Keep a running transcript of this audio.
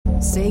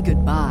Say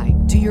goodbye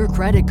to your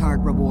credit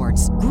card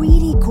rewards.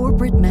 Greedy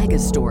corporate mega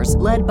stores,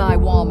 led by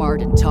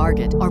Walmart and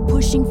Target, are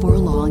pushing for a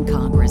law in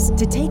Congress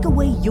to take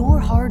away your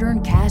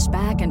hard-earned cash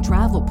back and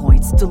travel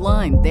points to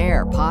line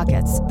their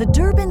pockets. The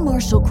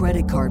Durbin-Marshall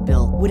credit card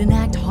bill would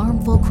enact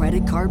harmful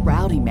credit card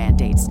routing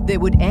mandates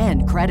that would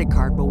end credit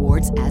card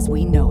rewards as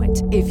we know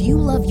it. If you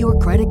love your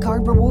credit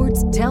card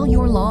rewards, tell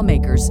your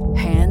lawmakers,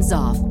 hands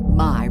off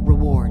my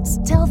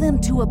rewards. Tell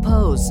them to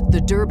oppose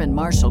the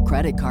Durbin-Marshall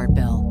credit card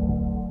bill.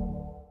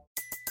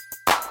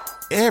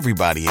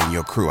 Everybody in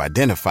your crew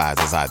identifies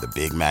as either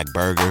Big Mac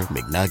Burger,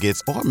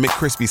 McNuggets, or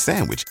McCrispy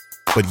Sandwich.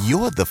 But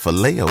you're the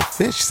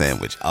Filet-O-Fish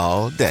Sandwich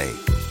all day.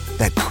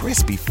 That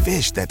crispy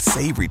fish, that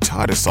savory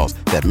tartar sauce,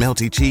 that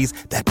melty cheese,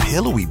 that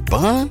pillowy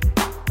bun.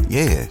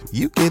 Yeah,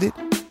 you get it.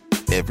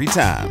 Every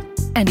time.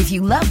 And if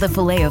you love the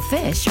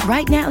Filet-O-Fish,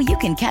 right now you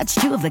can catch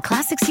two of the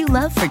classics you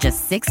love for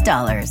just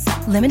 $6.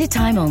 Limited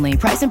time only.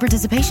 Price and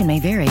participation may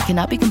vary.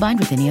 Cannot be combined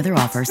with any other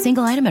offer.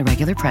 Single item at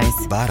regular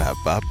price.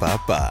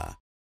 Ba-da-ba-ba-ba.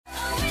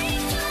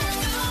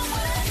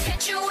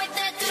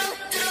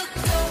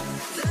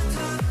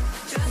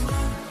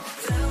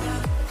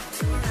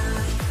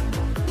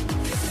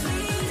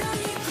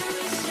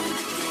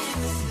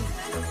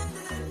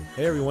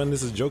 Hey everyone,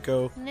 this is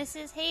Joko. And this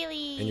is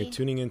Haley. And you're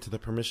tuning into the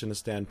Permission to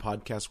Stand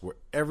podcast, where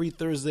every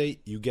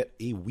Thursday you get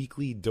a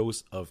weekly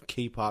dose of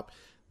K-pop.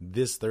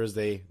 This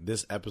Thursday,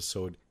 this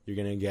episode, you're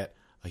going to get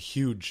a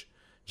huge,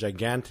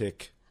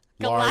 gigantic,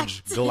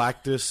 large,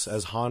 Galactus,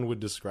 as Han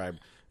would describe,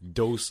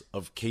 dose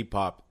of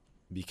K-pop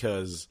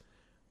because,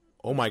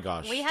 oh my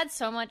gosh. We had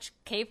so much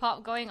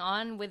K-pop going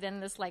on within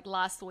this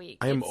last week.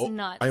 It's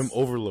nuts. I am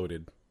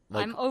overloaded.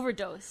 I'm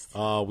overdosed.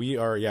 We're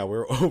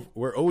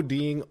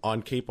ODing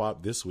on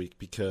K-pop this week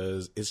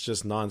because it's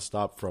just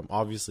nonstop, from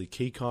obviously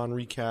KCON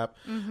recap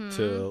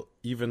to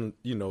even,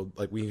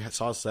 we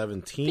saw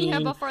 17. Yeah,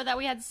 before that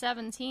we had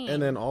 17.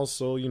 And then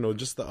also,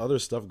 just the other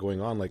stuff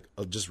going on,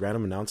 just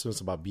random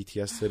announcements about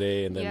BTS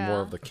today, and then more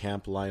of the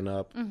KAMP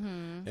lineup.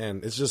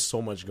 And it's just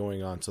so much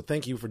going on. So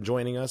thank you for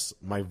joining us.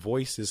 My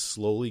voice is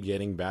slowly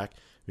getting back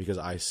because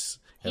I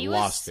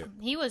lost it.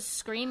 He was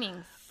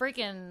screaming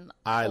freaking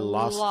I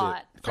lost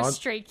lot it. for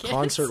Stray Kids.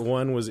 Concert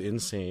 1 was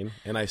insane,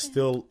 and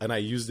I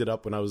used it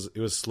up when it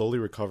was slowly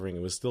recovering.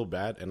 It was still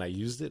bad, and I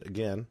used it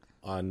again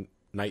on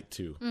night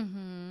 2.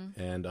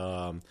 And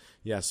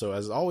so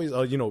as always,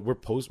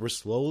 we're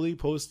slowly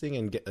posting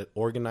and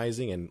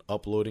organizing and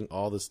uploading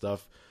all the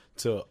stuff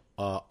to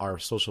our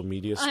social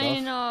media stuff. I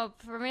know,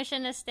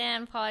 Permission to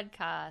Stand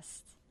podcast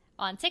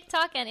on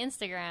TikTok and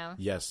Instagram.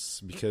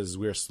 Yes, because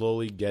we're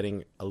slowly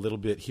getting a little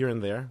bit here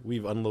and there.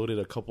 We've unloaded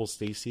a couple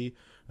Stacy,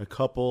 a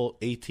couple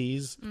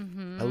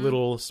ATEEZ, a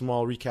little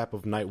small recap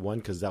of night 1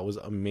 because that was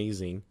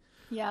amazing.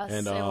 Yes,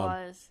 and, it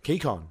was.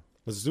 KCON,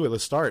 let's do it.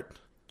 Let's start.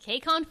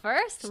 KCON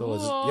first? So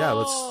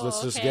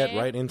let's just get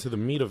right into the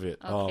meat of it.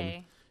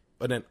 Okay.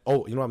 But then,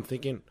 I'm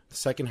thinking the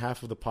second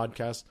half of the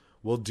podcast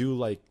we'll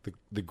do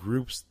the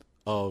groups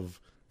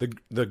of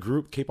the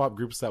group K-pop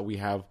groups that we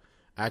have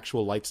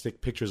actual light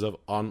stick pictures of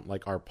on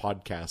our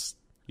podcast,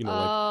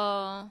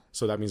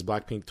 so that means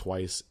BLACKPINK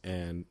twice,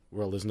 and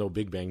there's no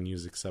Big Bang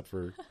news except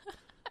for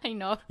I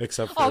know,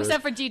 except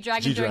for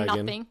G-Dragon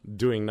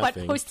doing nothing,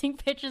 but posting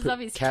pictures of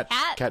his cat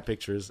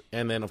pictures,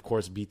 and then of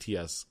course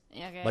BTS,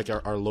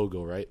 our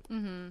logo, right?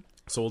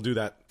 So we'll do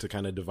that to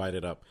kind of divide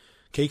it up.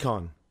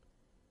 KCON,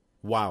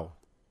 wow,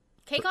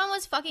 KCON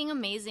was fucking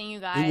amazing,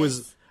 you guys. It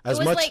was.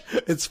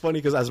 It's funny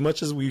because as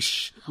much as we were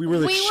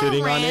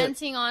shitting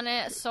ranting on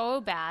it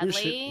so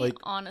badly,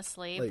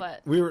 honestly,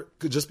 but we were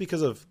just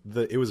because of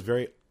it was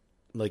very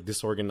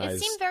disorganized.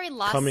 It seemed very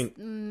last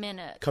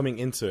minute coming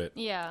into it.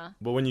 Yeah.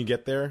 But when you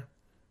get there,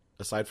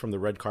 aside from the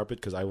red carpet,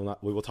 because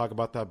we will talk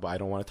about that, but I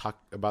don't want to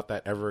talk about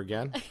that ever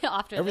again.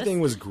 Everything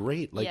was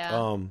great.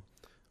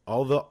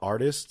 All the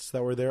artists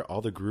that were there,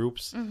 all the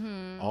groups,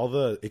 all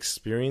the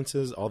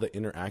experiences, all the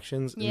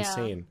interactions,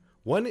 insane.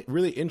 One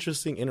really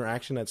interesting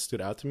interaction that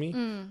stood out to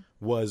me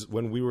was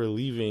when we were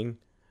leaving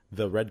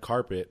the red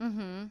carpet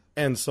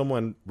and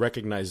someone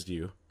recognized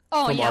you for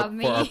our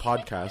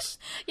podcast.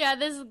 Yeah,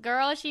 this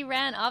girl, she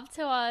ran up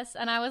to us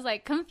and I was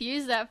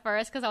confused at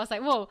first because I was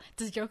like, whoa,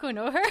 does Joko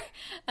know her?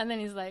 And then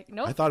he's like,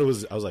 nope. I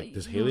was like,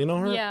 does Haley know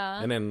her?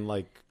 Yeah. And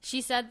then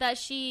she said that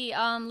she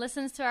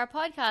listens to our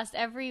podcast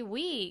every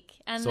week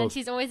and then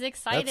she's always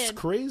excited. That's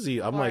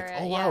crazy. I'm like,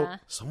 oh wow,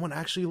 someone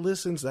actually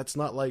listens. That's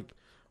not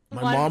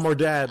my One, mom or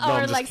dad. No,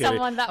 I'm just kidding.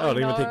 Someone that I don't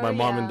even know, think my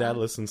mom and dad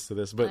listens to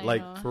this. But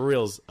for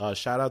reals,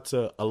 shout out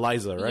to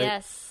Eliza, right?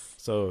 Yes.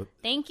 So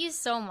thank you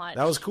so much.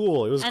 That was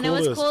cool. It was and cool.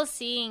 And it was cool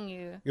seeing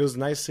you. It was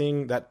nice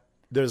seeing that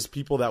there's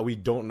people that we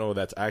don't know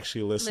that's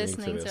actually listening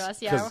to this. To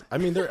us, yeah.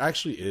 Because there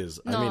actually is.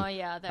 There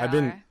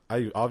are.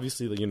 I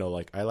obviously,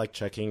 I like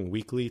checking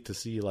weekly to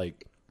see our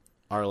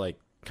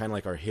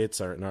our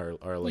hits, our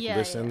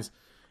listens,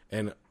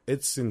 and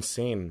it's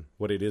insane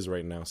what it is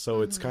right now.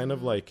 So it's kind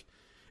of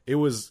it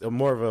was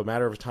more of a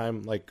matter of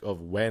time,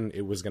 of when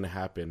it was going to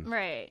happen.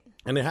 Right.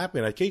 And it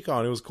happened at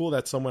KCON. It was cool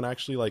that someone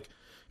actually,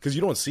 because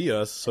you don't see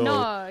us. So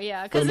no,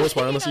 yeah, for the most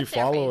part, unless you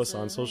follow us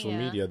on social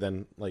media,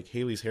 then like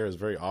Haley's hair is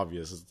very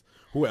obvious.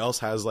 Who else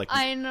has like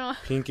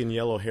pink and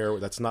yellow hair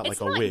that's not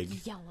like a wig?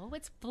 It's not yellow,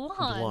 it's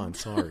blonde. Blonde,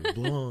 sorry,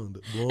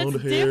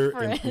 blonde hair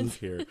different. And pink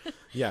hair.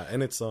 Yeah,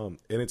 and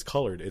it's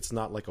colored. It's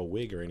not like a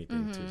wig or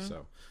anything too.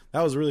 So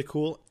that was really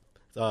cool.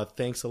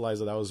 Thanks,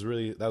 Eliza. That was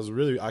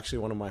really actually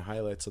one of my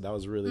highlights. So that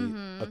was really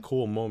a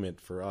cool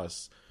moment for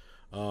us.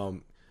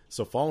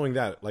 So following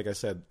that, like I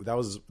said, there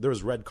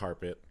was red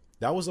carpet.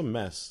 That was a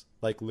mess.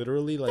 Like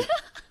literally, like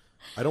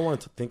I don't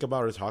want to think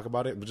about it or talk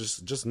about it, but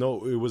just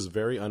know it was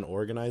very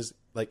unorganized.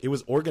 Like it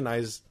was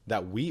organized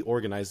that we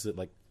organized it.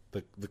 Like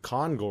the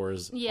con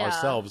goers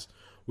ourselves,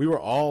 we were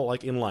all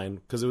like in line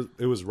because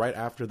it was right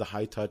after the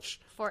high touch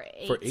for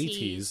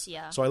ATEEZ.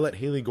 Yeah. So I let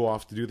Haley go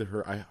off to do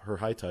her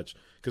high touch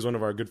because one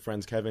of our good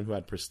friends, Kevin, who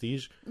had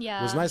Prestige,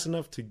 was nice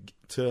enough to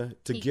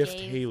gift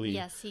Haley.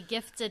 Yes, he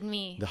gifted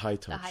me the high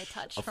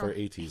touch for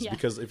ATEEZ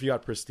because if you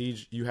got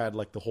Prestige, you had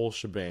like the whole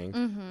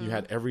shebang. You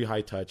had every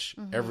high touch,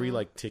 every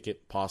like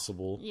ticket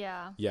possible.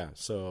 Yeah.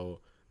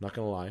 So not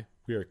gonna lie,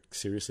 we are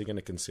seriously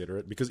gonna consider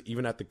it because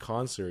even at the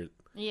concert.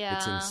 Yeah,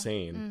 it's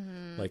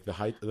insane. Like the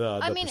height.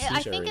 I mean,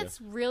 I think it's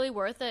really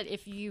worth it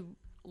if you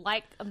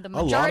like the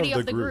majority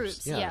of the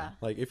groups. Yeah,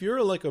 like if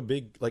you're like a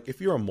big, like if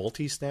you're a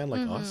multi-stand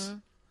like us,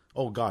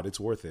 oh god, it's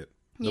worth it.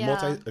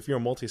 If you're a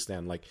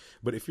multi-stand, like,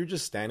 but if you're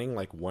just standing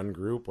like one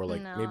group or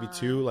like maybe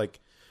two, like,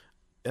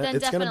 then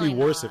it's gonna be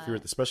worse if you're,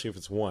 especially if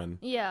it's one.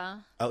 Yeah.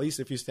 At least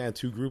if you stand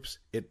two groups,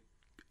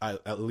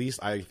 at least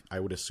I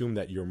would assume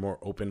that you're more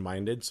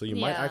open-minded, so you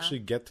might actually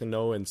get to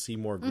know and see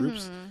more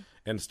groups.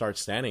 And start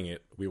standing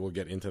it. We will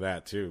get into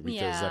that too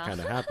because that kind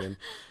of happened.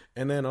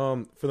 And then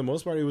for the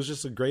most part, it was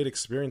just a great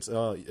experience.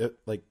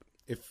 Like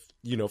if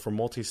for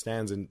multi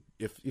stands and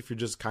if you're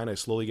just kind of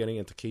slowly getting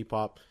into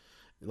K-pop,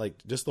 like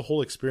just the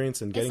whole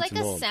experience and getting to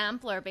know. It's like a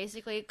sampler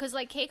basically because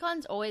like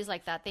KCON's always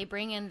like that. They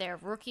bring in their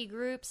rookie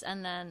groups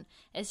and then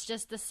it's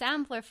just the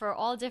sampler for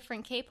all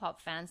different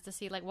K-pop fans to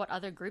see like what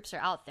other groups are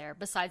out there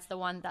besides the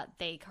one that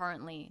they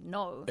currently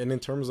know. And in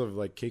terms of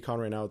like KCON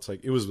right now, it's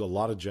like it was a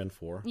lot of Gen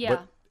 4. Yeah.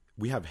 But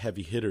we have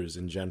heavy hitters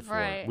in Gen 4.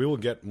 Right. We will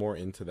get more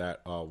into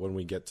that when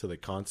we get to the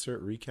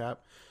concert recap.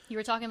 You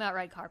were talking about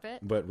red carpet?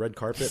 But red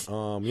carpet,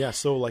 yeah,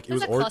 so like it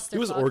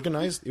was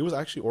organized. It was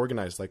actually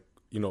organized. Like,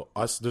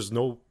 us, there's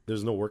no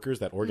workers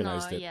that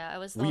organized it. Yeah, it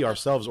was we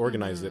ourselves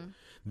organized it.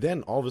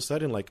 Then all of a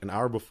sudden, like an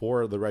hour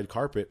before the red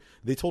carpet,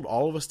 they told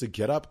all of us to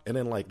get up and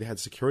then like they had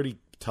security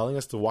telling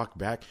us to walk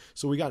back.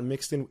 So we got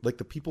mixed in, like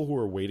the people who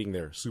were waiting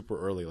there super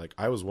early. Like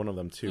I was one of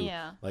them too.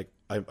 Yeah. Like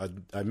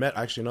I met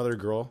actually another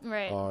girl.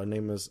 Right. Her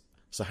name is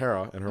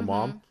Sahara and her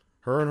mom.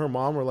 Her and her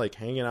mom were like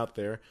hanging out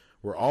there.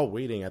 We're all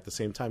waiting at the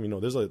same time.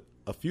 There's a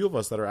few of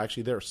us that are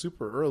actually there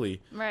super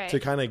early to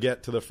kind of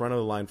get to the front of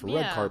the line for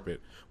red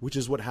carpet, which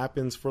is what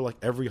happens for like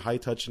every high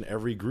touch in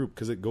every group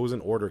because it goes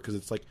in order because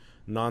it's like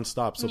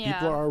nonstop. So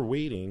people are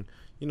waiting,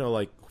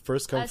 like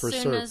first come, first serve.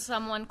 As soon as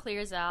someone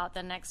clears out,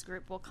 the next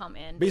group will come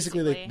in.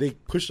 Basically. They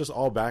pushed us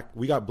all back.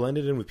 We got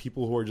blended in with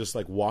people who were just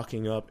like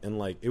walking up and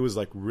like it was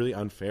like really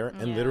unfair.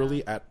 And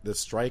literally at the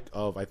strike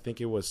of, I think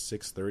it was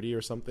 6:30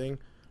 or something.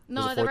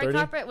 No, the red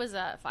carpet was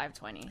at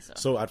 5:20.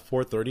 So at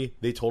 4:30,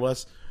 they told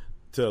us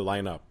to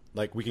line up.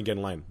 Like we can get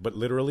in line, but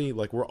literally,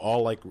 like we're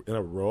all like in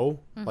a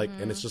row, like,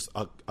 and it's just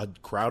a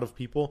crowd of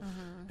people.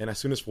 And as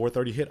soon as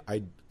 4:30 hit,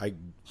 I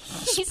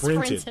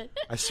sprinted.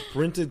 I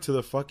sprinted to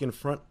the fucking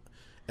front,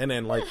 and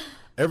then like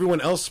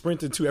everyone else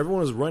sprinted too.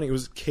 Everyone was running. It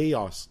was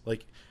chaos.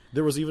 Like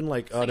there was even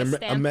like a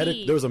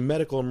medic. There was a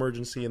medical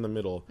emergency in the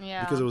middle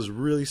because it was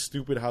really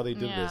stupid how they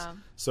did this.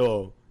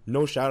 So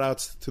no shout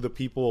outs to the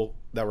people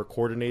that were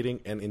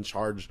coordinating and in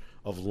charge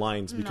of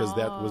lines because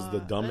that was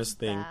the dumbest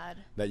thing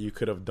that you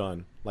could have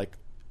done. Like.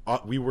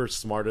 We were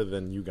smarter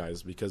than you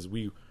guys because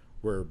we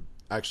were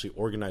actually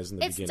organized in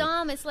the beginning. It's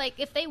dumb. It's like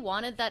if they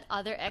wanted that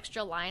other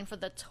extra line for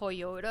the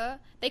Toyota,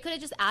 they could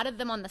have just added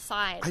them on the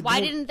side. Why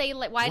did they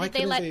let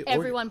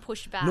everyone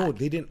push back? No,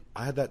 they didn't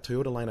add that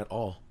Toyota line at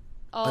all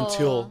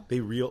until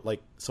they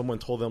someone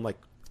told them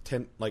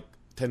 10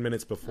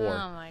 minutes before.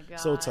 Oh my god!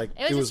 So it's like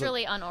it was just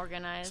really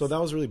unorganized. So that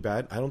was really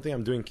bad. I don't think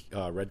I'm doing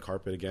red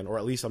carpet again, or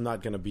at least I'm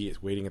not going to be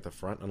waiting at the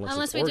front unless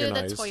it's organized.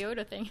 Unless we do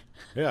the Toyota thing.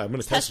 Yeah, I'm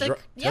going to test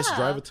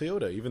drive a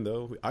Toyota, even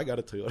though I got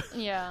a Toyota.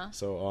 Yeah.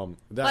 So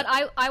but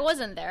I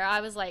wasn't there. I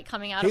was like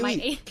coming out Haley of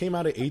my came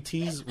out of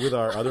ATEEZ with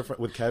our other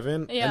with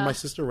Kevin, and my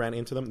sister ran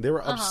into them. They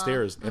were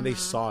upstairs and they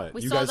saw it.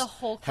 We you saw guys the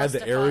whole had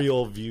the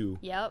aerial view.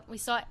 Yep, we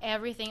saw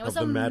everything. It was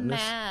a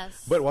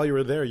mess. But while you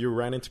were there, you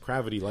ran into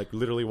Gravity, like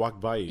literally walked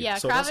by you. Yeah,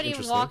 so Gravity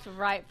walked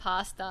right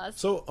past us.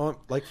 So,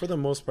 like for the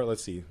most part,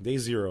 let's see. Day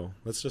 0.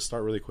 Let's just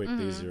start really quick.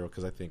 Day 0,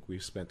 because I think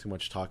we've spent too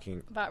much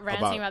talking about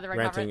ranting about the red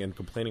carpet and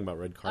complaining about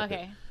red carpet.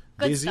 Okay,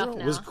 good Day stuff 0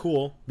 now. was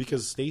cool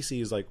because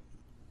Stacy is like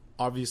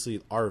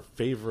obviously our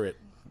favorite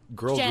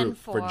girl group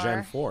for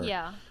Gen 4.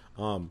 Yeah.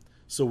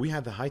 So we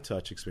had the high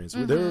touch experience.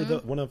 They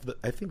were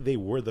I think they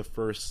were the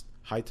first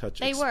high touch.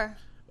 They were.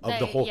 of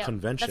the whole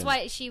convention. That's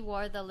why she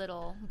wore the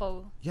little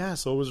bow. Yeah,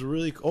 so it was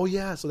really. Oh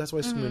yeah, so that's why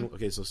Sumin.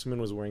 Okay, so Sumin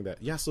was wearing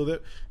that. Yeah, so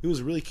that it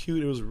was really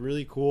cute. It was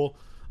really cool.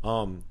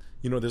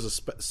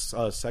 There's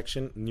a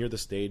section near the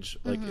stage,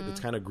 like it's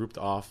kind of grouped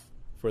off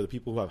for the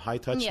people who have high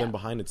touch. Then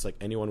behind it's like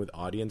anyone with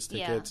audience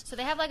tickets. So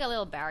they have like a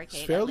little barricade.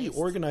 It's fairly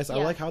organized.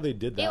 I like how they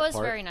did that. It was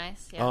part. very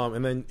nice. Yeah.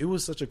 And then it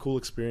was such a cool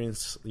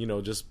experience.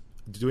 Just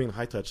doing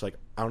high touch. Like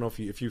I don't know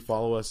if you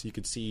follow us, you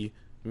could see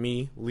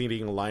me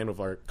leading a line with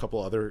our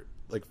couple other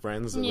like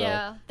friends.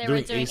 Yeah, they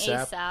were doing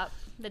ASAP,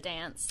 the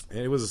dance. And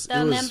it was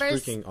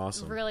members freaking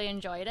awesome. Really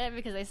enjoyed it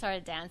because they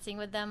started dancing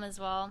with them as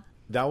well.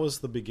 That was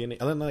the beginning,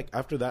 and then like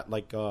after that,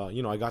 like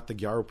I got the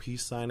Gyaro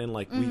peace sign, and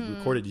like we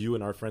recorded you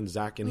and our friend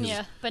Zach and he's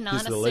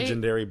the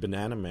legendary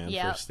Banana Man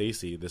for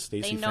Stacy, the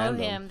Stacy fandom.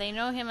 Him. They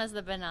know him as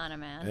the Banana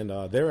Man. And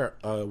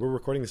we're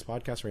recording this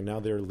podcast right now.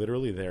 They're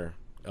literally there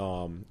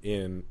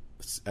in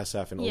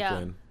SF in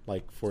Oakland,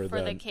 like for the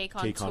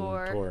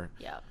KCON tour.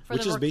 Yeah,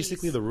 which is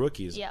basically the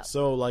rookies. Yeah.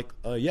 So like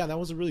that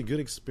was a really good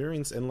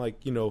experience, and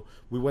like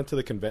we went to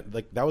the convention.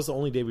 Like that was the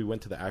only day we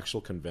went to the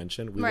actual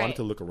convention. We wanted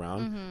to look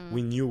around.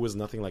 We knew it was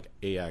nothing like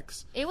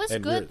AX. It was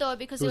good though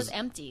because it was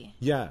empty.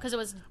 Yeah, because it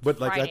was. But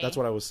Friday. like that's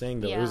what I was saying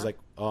though. Yeah. It was like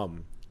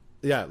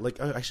like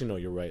actually no,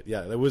 you're right.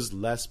 Yeah, there was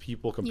less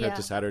people compared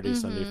to Saturday,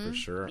 Sunday for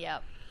sure. Yeah,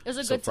 it was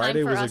a so good time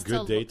Friday for was us a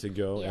good day to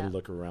go and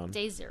look around.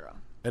 Day 0.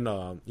 And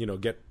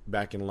get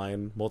back in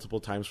line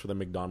multiple times for the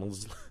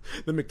McDonald's,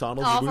 for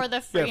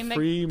the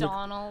free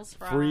McDonald's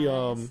fries. Free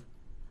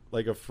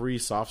like a free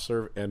soft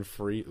serve and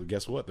free.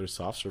 Guess what? There's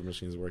soft serve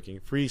machines working.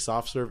 Free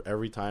soft serve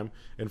every time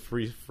and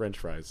free French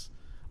fries.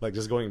 Like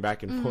just going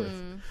back and forth.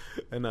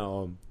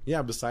 And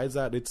besides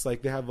that, it's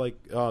like they have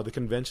like the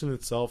convention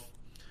itself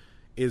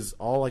is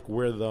all like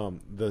where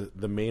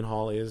the main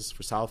hall is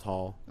for South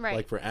Hall,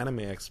 like for Anime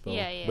Expo.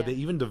 Yeah. But they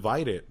even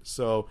divide it,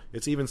 so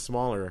it's even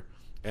smaller.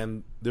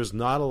 And there's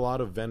not a lot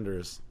of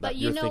vendors that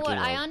you're thinking of. But you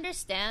know what? I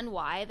understand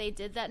why they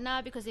did that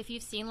now, because if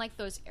you've seen like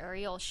those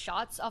aerial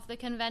shots of the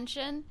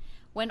convention,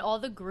 when all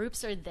the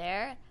groups are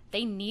there,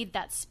 they need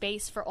that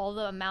space for all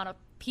the amount of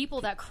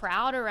people that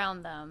crowd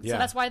around them. Yeah. So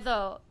that's why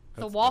the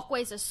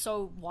walkways are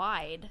so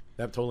wide.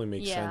 That totally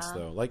makes sense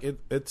though. Like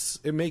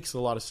it makes a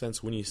lot of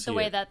sense when you see the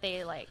way that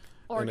they like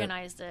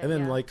organized it. And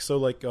then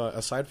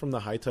aside from the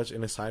high touch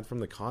and aside from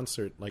the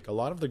concert, like a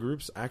lot of the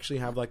groups actually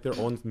have like their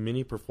own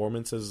mini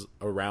performances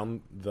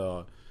around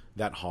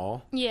that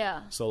hall.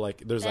 Yeah. So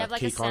like there's that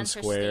like KCON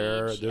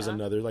Square, stage, there's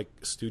another like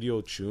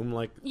Studio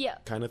Chum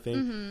kind of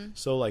thing.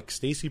 So like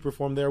Stacy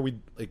performed there. We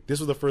like this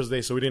was the first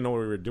day, so we didn't know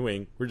what we were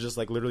doing. We're just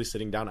like literally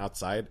sitting down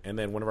outside, and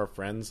then one of our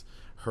friends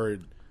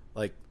heard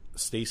like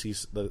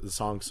Stacy's the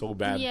song so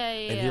bad,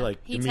 and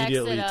he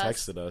immediately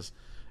texted us.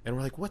 And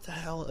we're like, what the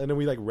hell? And then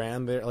we like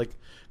ran there, like,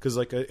 because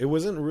like it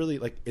wasn't really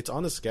like it's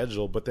on the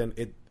schedule, but then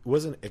it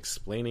wasn't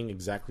explaining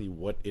exactly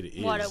what it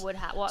is, what would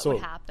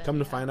happen. Come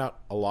to find out,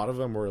 a lot of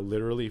them were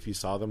literally, if you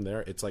saw them there,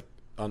 it's like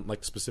on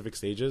like specific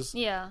stages.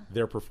 Yeah,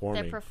 they're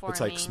performing.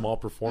 It's like small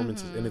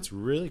performances, and it's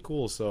really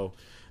cool. So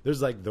there's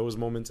like those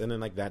moments, and then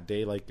like that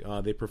day, like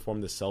they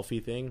performed the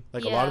selfie thing.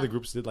 Like a lot of the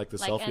groups did like the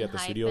selfie at the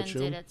Studio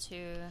Chum. Did it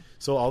too.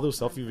 So all those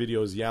selfie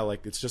videos,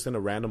 like it's just in a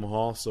random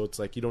hall, so it's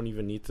like you don't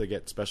even need to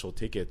get special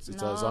tickets.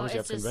 It's as long as you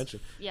have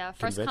convention. Yeah,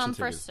 first come,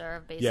 first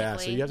serve, basically. Yeah,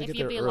 so you have to get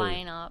there early.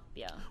 Line up,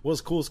 Well,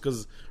 it's cool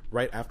because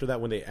right after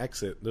that, when they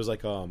exit, there's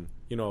like rows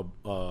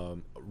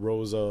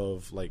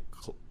of like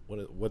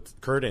what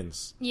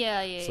curtains.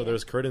 Yeah. So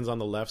there's curtains on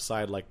the left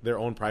side, like their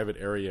own private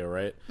area,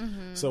 right?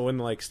 So when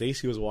like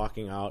Stacy was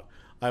walking out,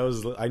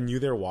 I knew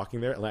they were walking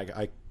there. Like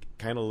I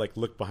kind of like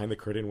looked behind the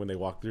curtain when they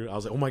walked through. I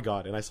was like, oh my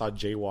god! And I saw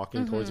Jay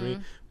walking towards me,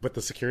 but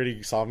the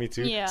security saw me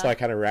too, so I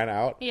kind of ran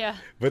out. Yeah.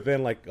 But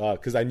then like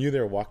because I knew they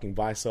were walking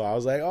by, so I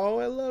was like, oh,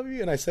 I love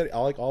you, and I said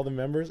all the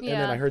members, and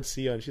then I heard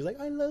Sia, and she's like,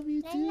 I love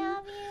you too. I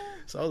love you.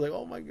 So I was like,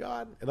 oh my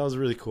god, and that was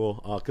really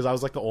cool because I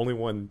was like the only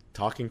one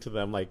talking to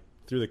them like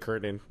through the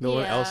curtain. No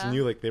one else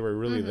knew like they were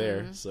really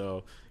there,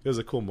 so it was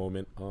a cool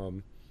moment.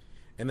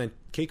 And then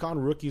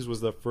KCON Rookies was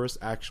the first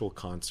actual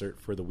concert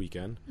for the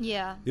weekend.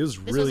 Yeah. It was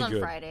really good. This was on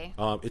Friday.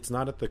 It's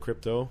not at the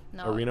Crypto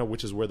Arena,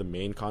 which is where the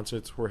main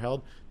concerts were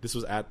held. This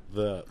was at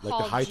the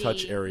high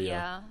touch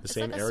area. The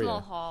same area.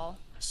 Small hall.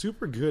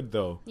 Super good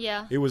though.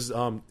 Yeah. It was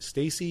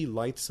Stacy,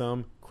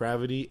 Lightsome,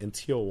 Gravity, and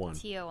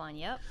TO1. TO1,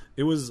 yep.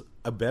 It was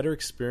a better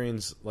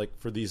experience like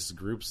for these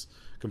groups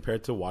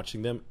compared to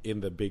watching them in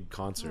the big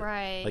concert.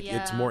 Right, like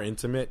it's more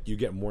intimate, you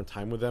get more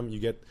time with them, you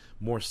get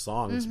more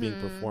songs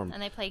being performed.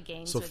 And they play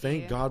games so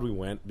thank God we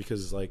went,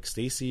 because like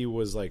Stacy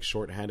was like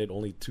shorthanded,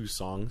 only 2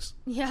 songs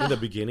in the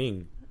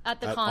beginning. At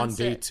the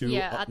concert. On day 2,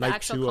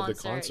 night 2 of the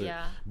concert.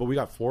 Yeah. But we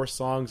got 4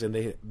 songs, and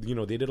they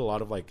did a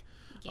lot of like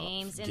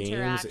games,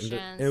 interactions.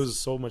 And it was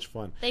so much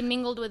fun. They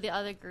mingled with the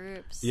other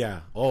groups. Yeah.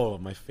 Oh,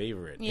 my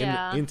favorite.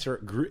 Yeah.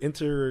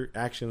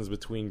 Interactions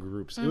between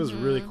groups. It was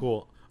really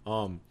cool.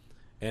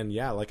 And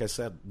yeah, like I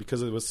said,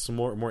 because it was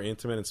more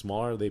intimate and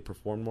smaller, they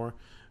performed more.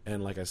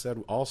 And like I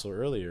said also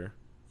earlier,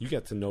 you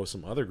get to know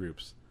some other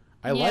groups.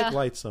 I like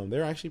Lightsome.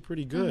 They're actually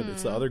pretty good.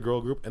 It's the other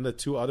girl group and the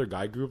 2 other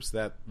guy groups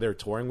that they're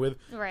touring with.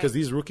 Because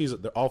these rookies,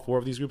 all 4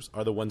 of these groups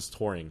are the ones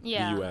touring the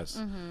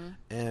U.S.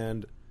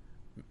 And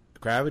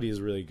Gravity is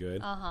really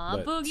good.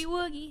 Boogie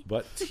Woogie.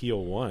 But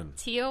Teal1.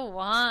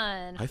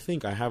 Teal1. I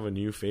think I have a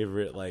new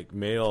favorite, like,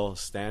 male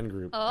stan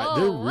group. Oh,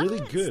 they're really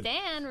good.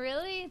 Stan,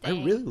 really?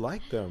 Dang. I really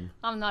like them.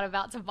 I'm not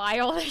about to buy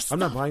all their stuff. I'm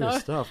not buying their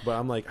stuff, but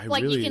I'm like,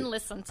 you can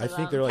listen to them. I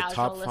think they're like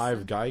top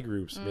 5 guy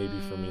groups maybe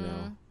for me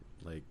now.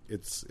 Like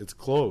it's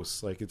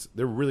close. Like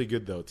they're really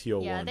good though.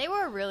 Teal1. Yeah, they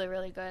were really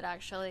really good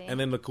actually. And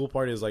then the cool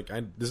part is like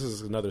this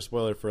is another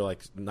spoiler for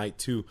like night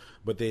 2,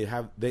 but they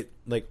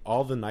like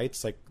all the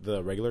nights, like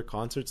the regular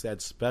concerts, they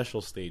had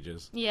special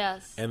stages.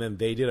 Yes. And then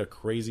they did a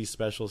crazy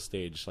special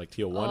stage. Like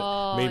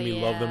Teal1 made me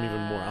love them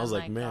even more. I was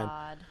like, man.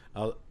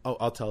 God.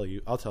 I'll tell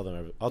you. I'll tell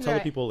them. I'll tell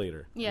the people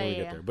later when we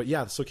get there. But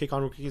yeah, so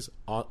KCON Rookies,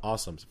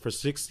 awesome. For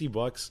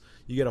 $60,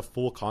 you get a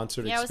full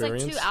concert experience. Yeah, it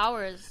was like 2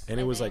 hours. And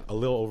it was like a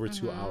little over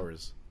 2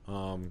 hours.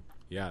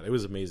 Yeah, it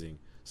was amazing.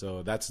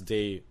 So that's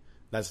day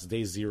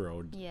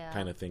 0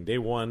 kind of thing. Day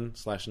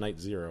 1/night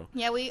 0.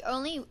 Yeah, we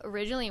only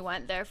originally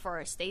went there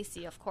for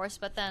Stacy, of course,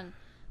 but then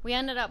we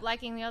ended up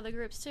liking the other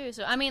groups too.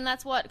 So I mean,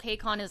 that's what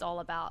KCON is all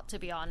about, to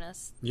be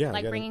honest. Yeah,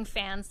 like bringing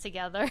fans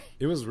together.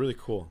 It was really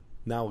cool.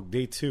 Now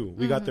day 2,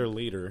 we got there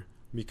later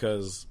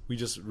because we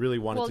just really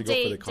wanted to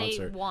go for the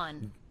concert. Day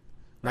 1.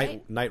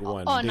 Night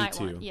 1. Oh, day night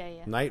 2. 1. Yeah.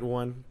 Night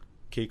 1.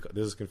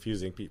 This is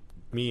confusing.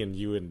 Me and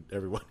you and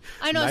everyone.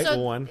 I know. Night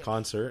 1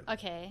 concert.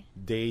 Okay.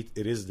 It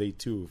is day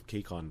 2 of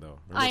KCON though.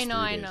 I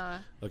know.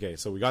 Okay,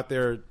 so we got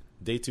there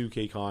day 2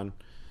 KCON,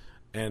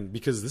 and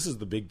because this is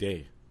the big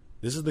day,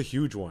 this is the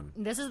huge one.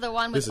 This is the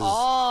one with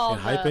all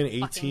the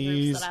Hypen,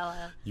 ATEEZ. That I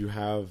love. You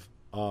have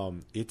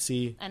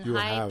ITZY and you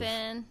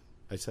Hypen.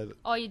 I said.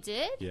 Oh, you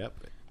did? Yep.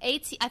 I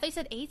thought you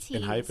said ATEEZ.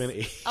 And Hypen,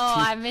 ATEEZ. Oh,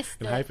 I missed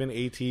it. And Hypen,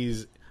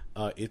 ATEEZ,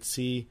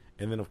 ITZY.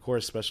 And then, of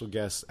course, special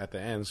guests at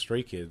the end,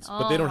 Stray Kids.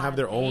 But they don't have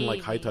their own,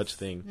 like, high-touch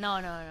thing. No.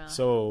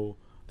 So,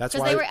 that's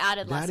why... they were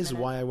added last minute. That is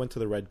why I went to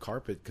the red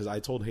carpet. Because I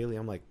told Haley,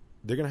 I'm like,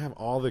 they're going to have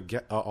all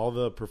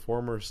the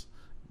performers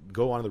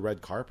go on the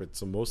red carpet.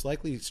 So, most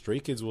likely, Stray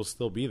Kids will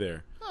still be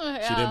there.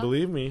 Yeah. She didn't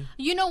believe me.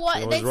 You know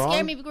what? They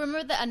scared me.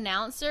 Remember the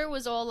announcer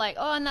was all like,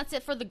 "Oh, and that's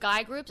it for the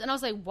guy groups." And I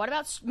was like, "What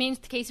about?" Me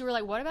and Casey were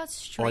like, "What about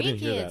Stray Kids?" I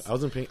didn't hear that. I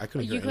wasn't paying. I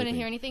couldn't hear. You couldn't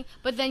hear anything.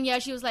 But then, yeah,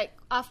 she was like,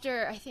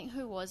 after I think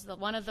who was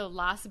one of the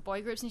last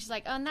boy groups, and she's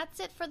like, "Oh, and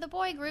that's it for the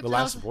boy groups." The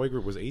last boy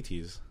group was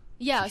ATEEZ.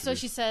 Yeah, so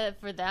she said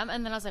for them,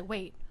 and then I was like,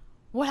 "Wait,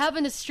 what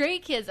happened to Stray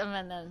Kids?" And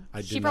then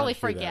she probably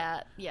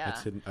forgot. Yeah,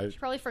 she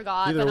probably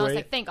forgot. And I was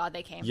like, "Thank God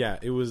they came." Yeah,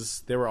 it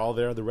was. They were all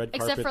there. The red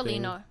carpet except for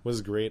thing Lino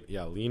was great.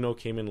 Yeah, Lino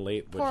came in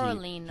late, but Poor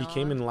Lino. He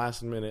came in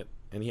last minute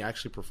and he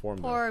actually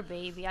performed. Poor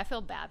baby, I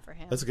feel bad for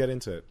him. Let's get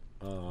into it.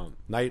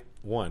 Night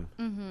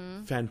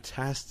 1,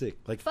 fantastic,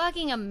 like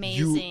fucking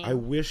amazing. I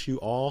wish you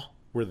all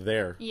were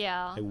there.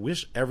 Yeah, I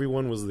wish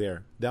everyone was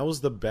there. That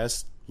was the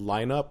best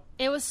lineup.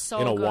 It was so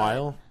in a good.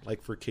 while,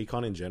 like for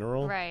KCON in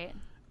general, right?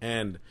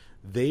 And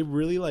they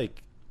really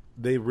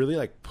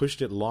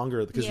pushed it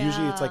longer because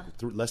usually it's like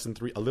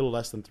a little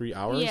less than 3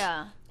 hours.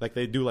 Yeah, like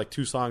they do like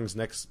 2 songs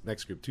next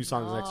group, 2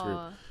 songs next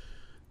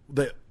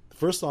group.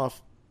 First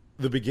off,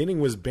 the beginning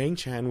was Bang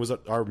Chan was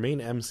our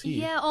main MC.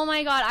 Yeah. Oh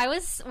my God,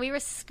 we were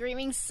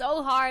screaming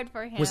so hard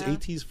for him. Was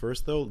ATEEZ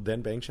first though?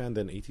 Then Bang Chan,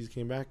 then ATEEZ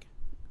came back.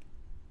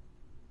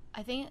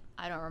 I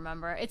don't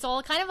remember. It's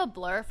all kind of a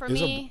blur for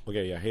me.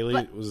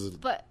 Haley was.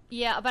 But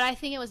I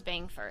think it was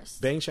Bang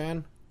first. Bang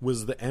Chan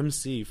was the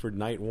MC for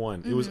night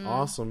 1. It was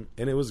awesome,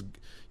 and it was,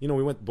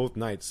 we went both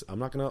nights.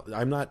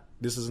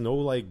 This is no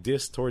like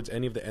diss towards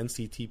any of the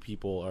NCT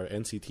people or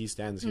NCT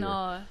stands here.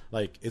 No.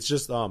 Like it's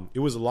just it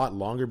was a lot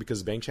longer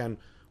because Bang Chan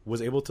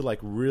was able to like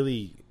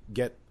really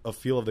get a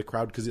feel of the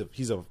crowd because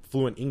he's a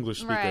fluent English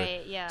speaker.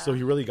 Right, yeah. So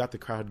he really got the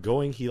crowd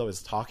going. He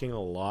was talking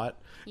a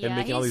lot and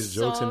making all these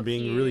jokes and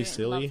being really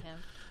silly. Love him.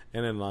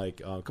 And then,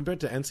 like,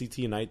 compared to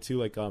NCT Night 2,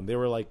 like, they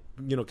were, like,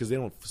 because they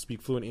don't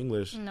speak fluent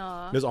English.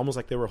 No. It was almost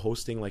like they were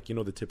hosting, like,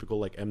 the typical,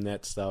 like,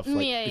 Mnet stuff.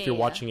 Like, if you're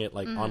watching it,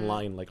 like,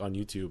 online, like, on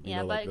YouTube.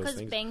 Yeah, but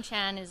because Bang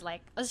Chan is,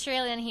 like,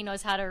 Australian, he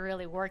knows how to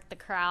really work the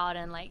crowd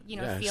and, like, feel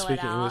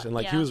it out. English. And,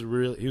 like, he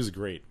was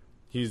great.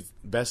 He's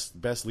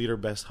best leader,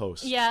 best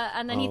host. Yeah,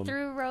 and then he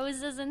threw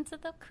roses into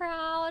the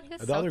crowd. He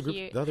was so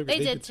cute. They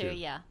did too,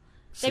 yeah.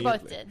 They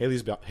both did.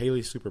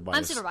 Haley's super biased.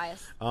 I'm super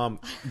biased.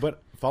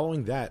 But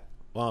following that,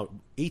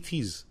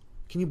 ATEEZ.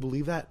 Can you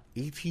believe that?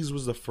 ATEEZ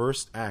was the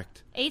first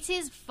act.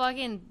 ATEEZ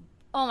fucking...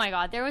 Oh my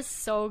God, they were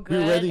so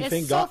good.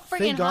 Thank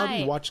God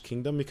we watched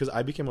Kingdom because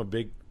I became a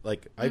big...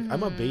 Like,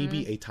 I'm a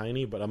baby, a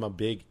tiny, but I'm a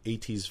big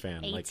ATEEZ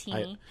fan.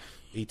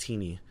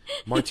 A-teeny.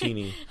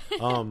 Martini.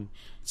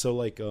 So,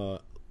 like...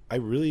 I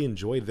really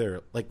enjoyed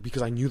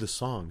because I knew the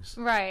songs.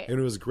 Right. And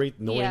it was great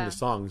knowing the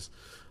songs.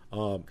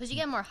 Because you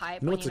get more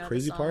hype. You know what the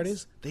crazy part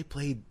is? They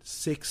played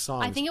 6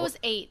 songs. I think it was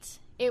 8.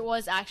 It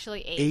was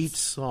actually 8. 8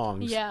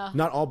 songs. Yeah.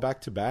 Not all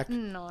back to back.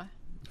 No.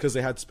 Because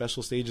they had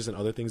special stages and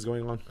other things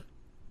going on.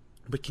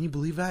 But can you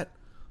believe that?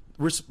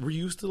 we're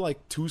used to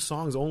like 2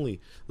 songs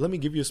only. Let me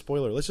give you a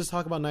spoiler. Let's just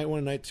talk about night 1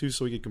 and night 2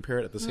 so we can compare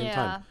it at the same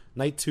time.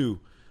 Night 2,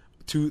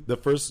 the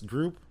first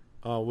group,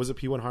 was it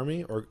P1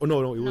 Harmony or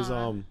no, it was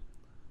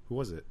who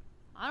was it?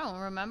 I don't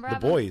remember. The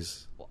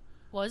boys.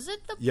 Was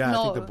it the? Yeah, no.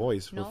 I think the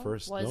boys were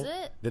first. Was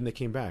it? Then they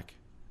came back.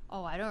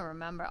 Oh, I don't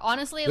remember.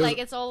 Honestly, like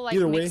it's all like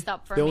mixed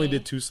up for me. They only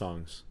did 2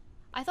 songs.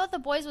 I thought the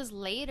boys was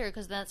later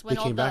because that's when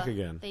they came back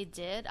again. They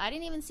did. I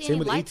didn't even see Same any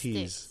with light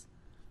ATEEZ. sticks.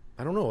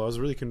 I don't know. I was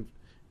really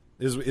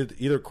Is it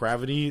either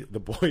Gravity, the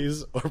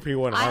boys, or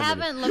P1 Harmony? I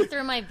haven't looked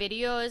through my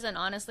videos, and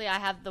honestly, I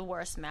have the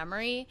worst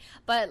memory.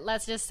 But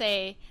let's just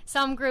say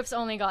some groups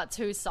only got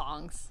 2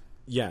 songs.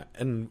 Yeah,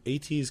 and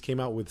ATEEZ came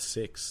out with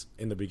 6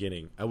 in the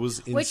beginning. I was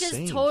insane. Which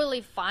is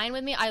totally fine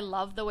with me. I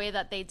love the way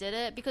that they did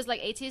it because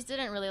like ATEEZ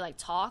didn't really like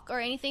talk or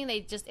anything.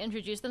 They just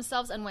introduced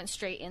themselves and went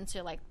straight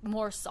into like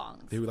more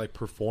songs. They would like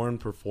perform.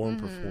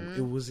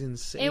 It was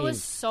insane. It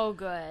was so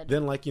good.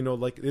 Then like, you know,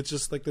 like it's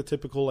just like the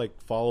typical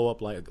like follow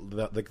up like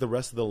the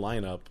rest of the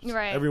lineup.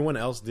 Right. Everyone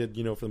else did,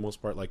 you know, for the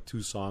most part like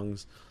 2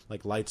 songs.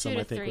 Like Light Some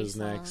I think was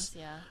songs, next.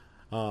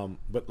 Yeah.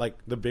 But like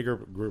the bigger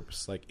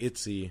groups like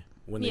ITZY,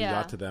 when they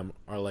got to them,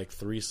 are like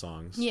 3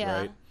 songs,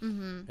 right?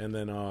 Mm-hmm. And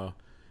then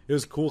it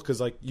was cool because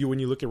like when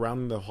you look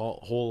around the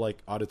whole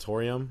like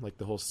auditorium, like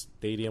the whole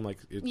stadium, like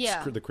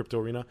it's the crypto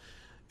arena,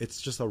 it's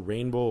just a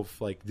rainbow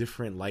of like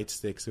different light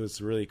sticks. It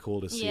was really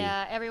cool to see.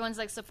 Yeah, everyone's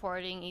like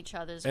supporting each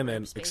other's and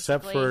groups, then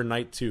except for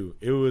night 2,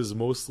 it was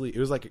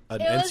like an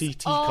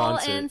NCT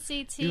concert.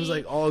 NCT. It was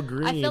like all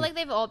green. I feel like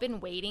they've all been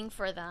waiting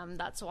for them.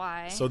 That's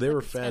why. So they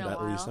were fed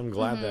at least. I'm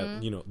glad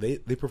that, you know, they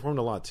performed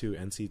a lot too.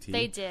 NCT.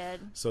 They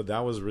did. So that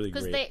was really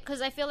great.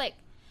 Because I feel like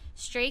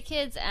Stray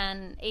Kids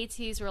and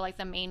ATEEZ were like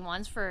the main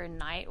ones for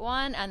night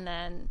 1, and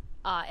then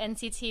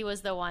NCT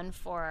was the one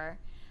for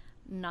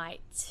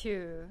night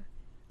 2.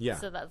 Yeah.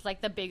 So that's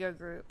like the bigger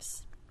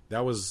groups.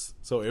 It was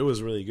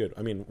really good.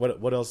 I mean,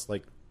 what else,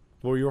 like,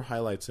 what were your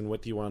highlights and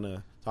what do you want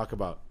to talk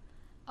about?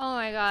 Oh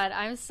my god,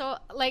 I'm so,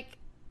 like,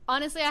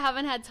 honestly, I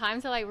haven't had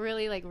time to like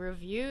really like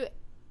review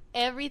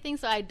everything,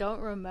 so I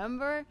don't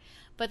remember.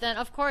 But then,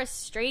 of course,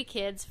 Stray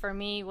Kids for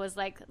me was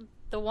like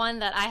the one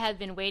that I had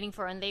been waiting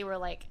for, and they were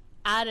like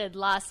added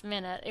last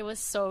minute. It was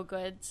so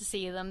good to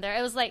see them there.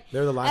 It was like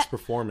they're the last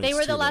performance. They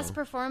were the last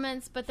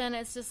performance, but then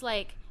it's just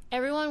like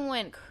everyone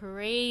went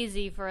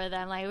crazy for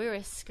them. Like we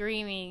were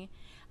screaming,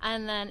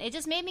 and then it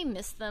just made me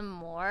miss them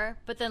more.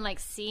 But then like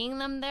seeing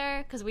them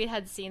there, because we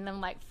had seen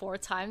them like 4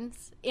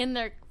 times in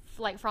their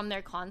like from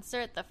their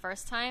concert the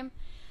first time,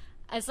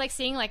 it's like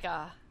seeing like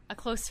a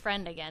close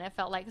friend again. It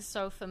felt like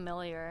so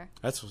familiar.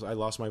 I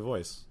lost my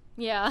voice.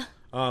 Yeah.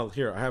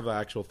 Here, I have the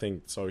actual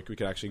thing, so we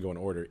could actually go in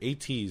order.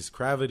 ATEEZ,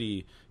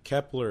 Gravity,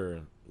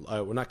 Kepler,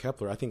 well, not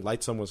Kepler, I think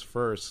Lightsum was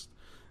first,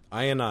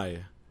 I,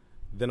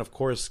 then of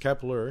course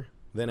Kepler,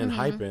 then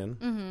Enhypen.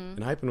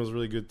 Enhypen was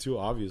really good too,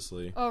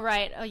 obviously. Oh,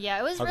 right. Oh, yeah,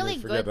 it was really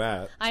good. Forget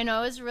that. I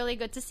know, it was really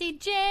good to see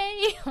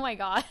Jay. Oh, my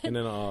God. And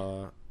then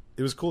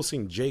it was cool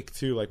seeing Jake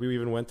too. Like we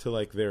even went to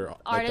like their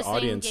artist like, the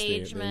audience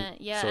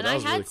engagement. Yeah, so and I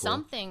had really cool.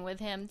 something with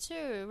him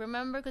too.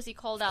 Remember, because he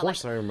called out. Of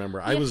course, I remember.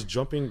 Yeah. I was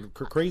jumping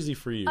crazy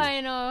for you. I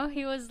know.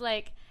 He was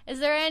like, "Is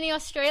there any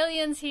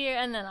Australians here?"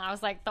 And then I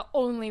was like, "The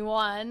only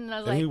one." And I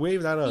was like, he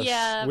waved at us.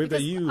 Yeah, waved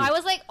at you. I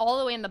was like all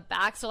the way in the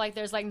back, so like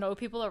there's like no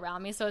people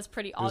around me, so it's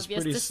pretty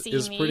obvious to see me. It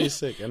was pretty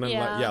sick. And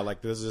then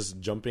like there's this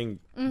jumping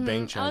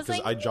Bang Chan because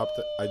like,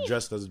 I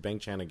dressed as Bang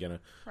Chan again,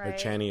 or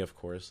Channy of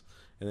course,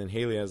 and then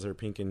Haley has her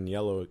pink and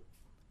yellow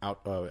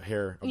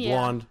hair,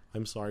 blonde.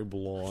 I'm sorry,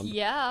 blonde.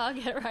 Yeah, I'll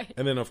get it right.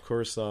 And then of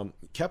course,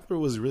 Kepler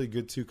was really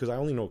good too because I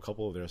only know a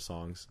couple of their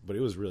songs, but it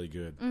was really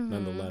good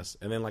nonetheless.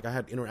 And then like I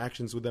had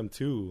interactions with them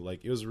too.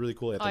 Like it was really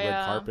cool at the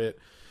red carpet.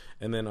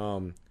 And then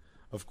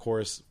of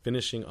course,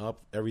 finishing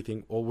up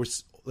everything. Well,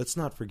 let's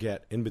not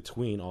forget in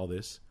between all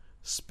this,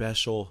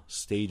 special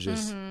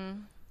stages.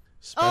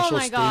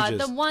 Special God,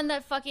 the one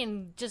that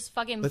fucking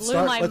blew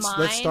my mind.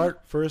 Let's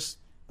start first.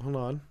 Hold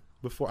on.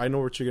 Before I know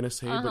what you're gonna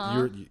say,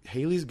 but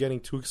Haley's getting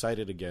too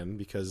excited again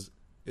because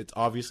it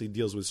obviously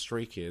deals with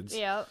Stray Kids.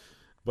 Yep.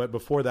 But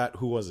before that,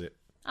 who was it?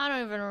 I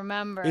don't even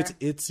remember. It's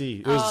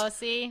ITZY.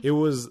 See? It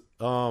was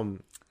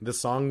the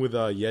song with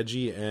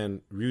Yeji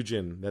and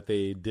Ryujin that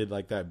they did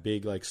like that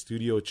big like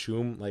studio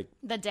chum like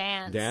the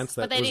dance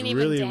that but they was didn't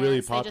really even dance.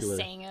 Really popular.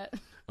 They just sang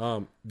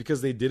it.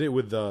 Because they did it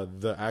with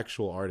the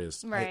actual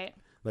artist. Right.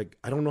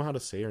 I don't know how to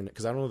say her name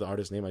because I don't know the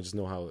artist's name. I just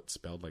know how it's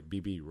spelled, like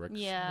BB Rex.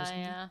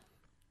 Yeah.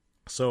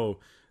 So,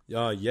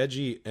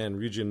 Yeji and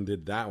Ryujin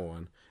did that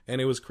one,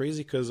 and it was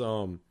crazy because,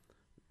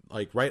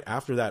 like right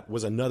after that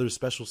was another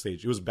special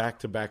stage. It was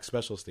back-to-back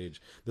special stage.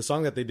 The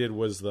song that they did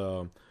was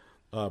the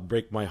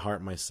 "Break My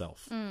Heart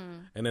Myself,"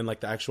 and then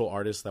like the actual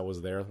artist that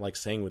was there like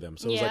sang with them.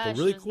 So it was like a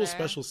really cool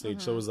special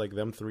stage. So it was like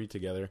them 3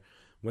 together.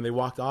 When they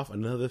walked off,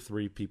 another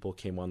 3 people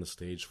came on the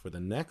stage for the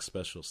next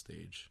special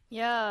stage.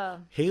 Yeah.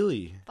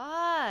 Haley.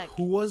 Fuck.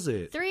 Who was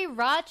it? 3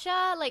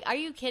 Racha? Like, are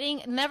you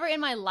kidding? Never in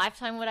my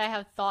lifetime would I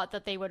have thought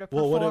that they would have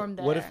performed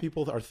there. What if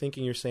people are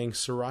thinking you're saying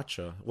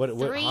Sriracha?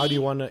 How do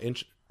you want to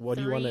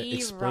explain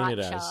Racha. it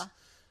as?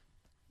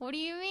 What do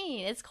you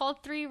mean? It's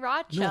called 3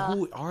 Racha. No,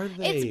 who are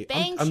they? It's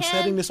Bang I'm Chan.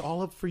 setting this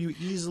all up for you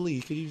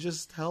easily. Could you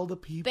just tell the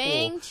people?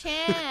 Bang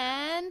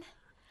Chan,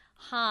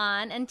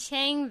 Han, and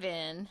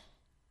Changbin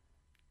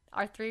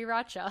are 3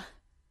 Racha.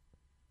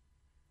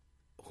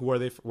 Who are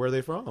they? Where are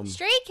they from?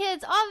 Stray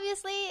Kids,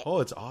 obviously. Oh,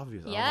 it's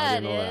obvious. Yeah,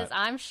 it is. That.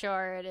 I'm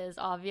sure it is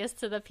obvious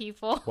to the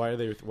people. Why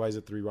is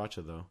it 3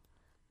 Racha though?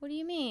 What do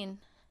you mean?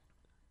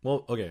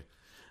 Well, okay.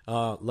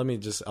 Let me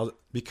just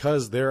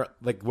because they're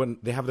like when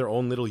they have their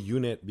own little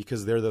unit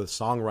because they're the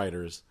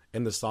songwriters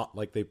and the song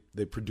like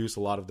they produce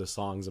a lot of the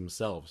songs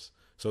themselves.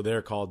 So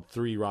they're called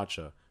 3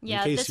 Racha.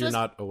 Yeah, in case you're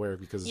not aware,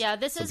 because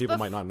some people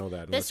might not know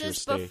that. This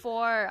is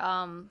before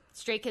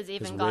Stray Kids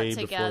even got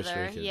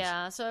together.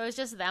 Yeah, so it was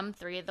just them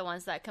 3, the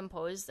ones that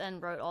composed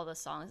and wrote all the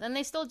songs, and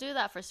they still do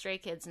that for Stray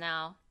Kids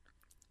now.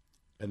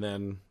 And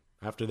then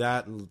after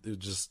that, it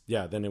just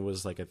then it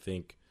was like I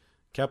think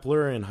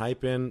Kepler and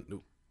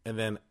Hypen, and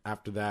then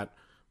after that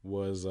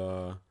was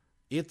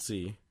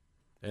ITZY,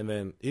 and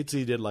then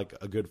ITZY did like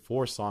a good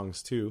 4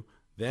 songs too.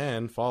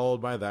 Then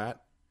followed by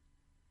that.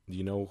 Do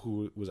you know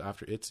who was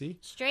after ITZY?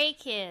 Stray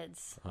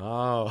Kids.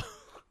 Oh,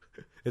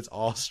 it's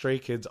all Stray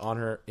Kids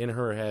in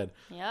her head.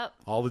 Yep.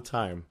 All the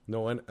time. No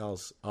one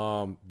else.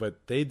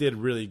 But they did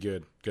really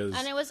good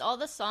and it was all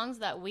the songs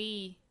that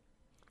we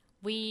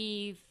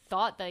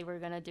thought they were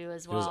gonna do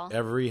as well.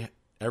 It was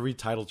every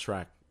title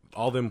track,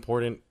 all the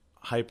important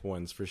hype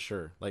ones for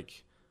sure.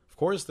 Like, of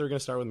course they're gonna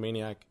start with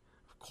Maniac.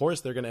 Of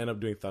course they're gonna end up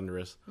doing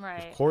Thunderous.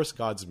 Right. Of course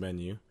God's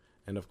Menu,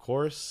 and of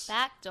course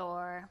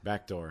Backdoor.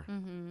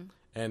 Mm-hmm.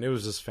 And it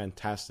was just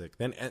fantastic.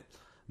 Then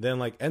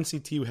like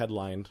NCT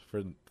headlined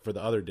for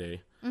the other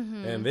day,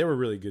 and they were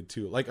really good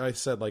too. Like I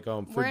said, like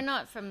we're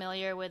not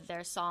familiar with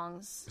their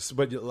songs,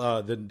 but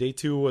the day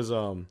 2 was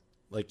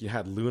like you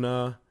had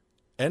Luna.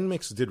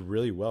 NMIX did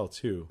really well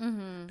too.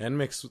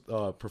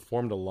 NMIX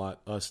performed a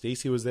lot.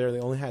 Stacy was there. They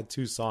only had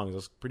 2 songs. I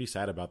was pretty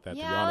sad about that.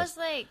 Yeah, to be honest.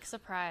 I was like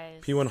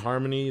surprised. P1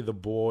 Harmony, The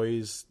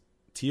Boys,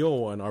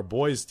 TO1, our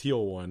boys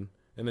TO1.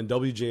 And then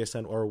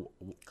WJSN or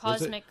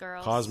Cosmic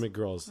Girls. Cosmic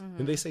Girls.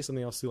 Didn't they say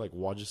something else too, like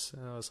Wajis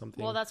or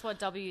something? Well, that's what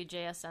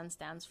WJSN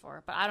stands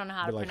for, but I don't know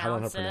how to pronounce it. I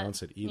don't know how to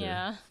pronounce it either.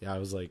 Yeah, I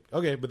was like,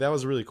 okay, but that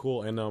was really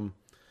cool. And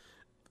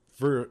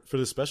for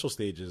the special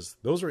stages,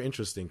 those were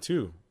interesting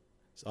too.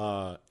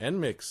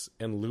 NMIX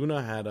and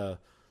Luna had a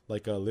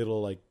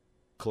little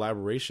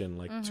collaboration,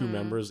 like 2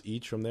 members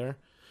each from there,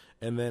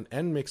 and then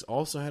NMIX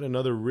also had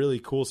another really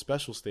cool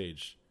special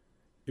stage.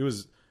 It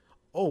was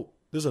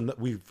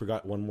we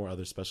forgot one more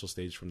other special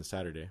stage from the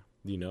Saturday.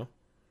 Do you know?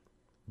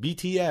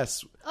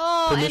 BTS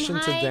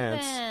Permission to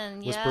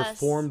Dance was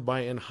performed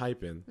by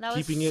ENHYPEN,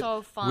 keeping it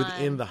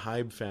within the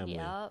HYBE family.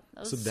 Yep,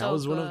 that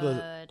was one of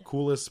the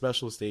coolest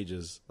special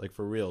stages, like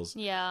for reals.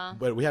 Yeah.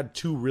 But we had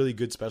 2 really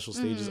good special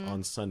stages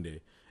on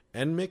Sunday.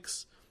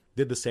 NMIX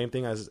did the same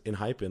thing as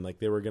ENHYPEN, like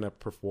they were gonna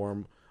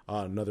perform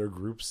another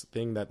group's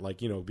thing that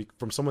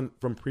from someone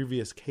from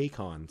previous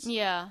KCONs.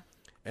 Yeah.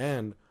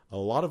 And a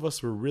lot of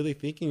us were really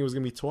thinking it was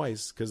going to be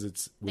Twice because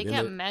it's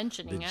within the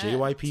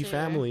JYP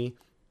family.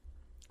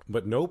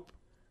 But nope.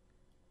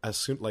 As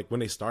soon when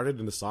they started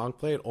and the song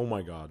played, oh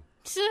my god.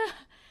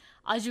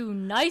 Aju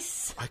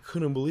nice. I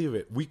couldn't believe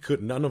it.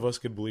 None of us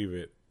could believe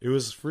it. It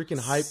was freaking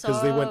hype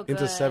because they went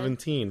into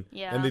 17.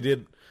 Yeah. And they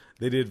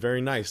did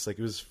very nice. Like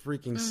it was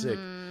freaking sick.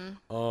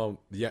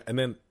 And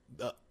then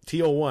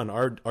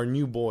TO1, our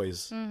new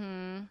boys.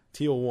 TO1.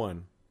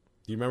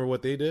 Do you remember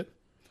what they did?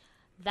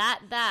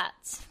 That.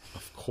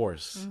 Of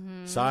course.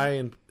 Psy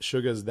and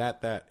Suga's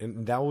that.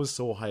 And that was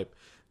so hype.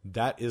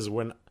 That is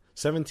when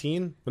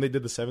 17, when they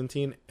did the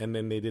 17 and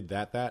then they did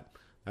that.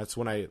 That's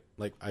when I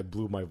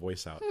blew my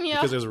voice out. Yeah.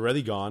 Because it was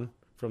already gone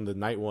from the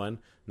night 1,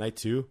 night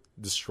 2,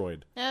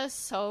 destroyed. It was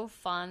so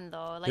fun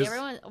though.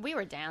 We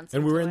were dancing.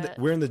 And we're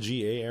in the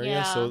GA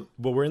area,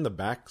 but we're in the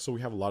back, so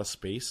we have a lot of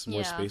space,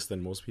 more space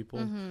than most people.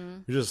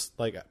 We're just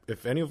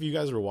if any of you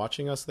guys were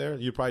watching us there,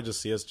 you'd probably just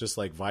see us just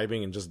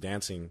vibing and just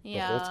dancing the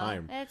whole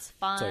time. It's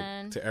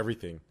fun. To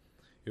everything.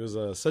 It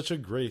was such a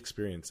great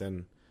experience,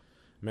 and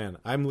man,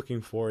 I'm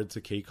looking forward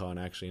to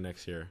KCON actually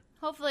next year.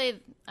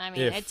 Hopefully,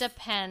 it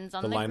depends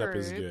on the lineup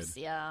groups. Is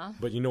good. Yeah.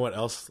 But you know what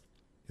else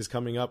is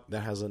coming up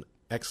that has an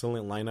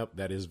excellent lineup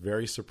that is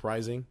very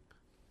surprising?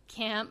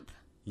 KAMP.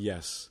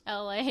 Yes.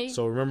 LA.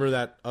 So remember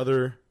that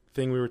other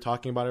thing we were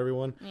talking about,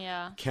 everyone?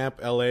 Yeah.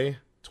 KAMP LA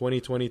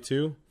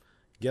 2022.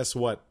 Guess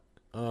what?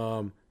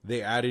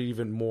 They added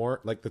even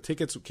more. The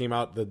tickets came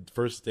out the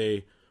first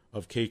day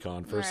of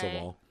KCON, first of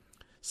all.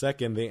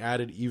 Second, they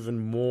added even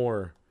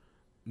more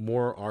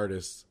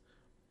artists.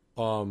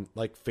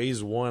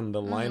 Phase 1,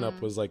 the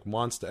lineup was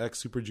Monsta X,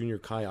 Super Junior,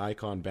 Kai,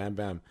 Icon, Bam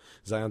Bam,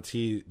 Zion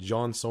T,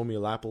 John Somi,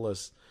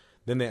 Lapilis.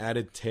 Then they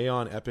added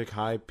Taeyeon, Epic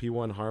High,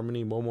 P1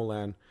 Harmony,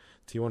 Momoland,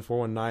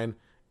 T1419,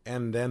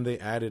 and then they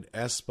added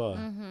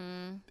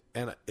aespa.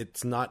 And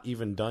it's not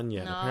even done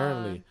yet. No.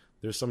 Apparently,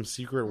 there's some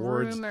secret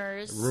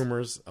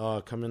rumors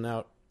coming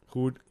out.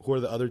 Who are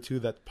the other 2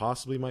 that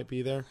possibly might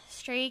be there?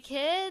 Stray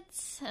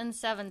Kids and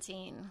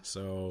 17.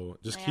 So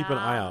just keep an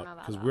eye out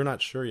because we're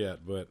not sure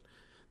yet, but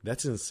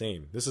That's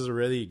insane. This is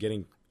already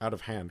getting out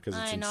of hand because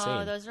it's insane. I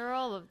know. Those are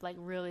all like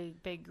really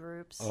big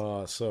groups.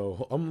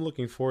 So I'm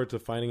looking forward to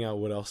finding out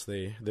what else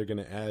they're going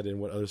to add and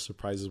what other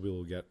surprises we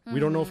will get. We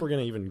don't know if we're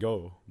going to even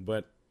go,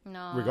 but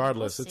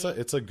regardless,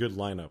 it's a good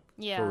lineup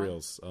for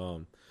reals.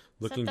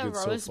 Looking good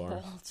so far.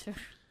 Bowl too.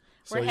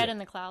 Where Head in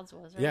the Clouds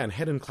was, right? Yeah, and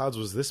Head in the Clouds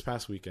was this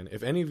past weekend.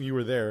 If any of you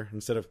were there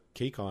instead of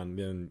KCON,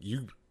 then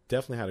you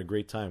definitely had a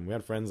great time. We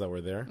had friends that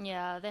were there.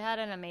 Yeah, they had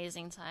an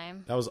amazing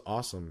time. That was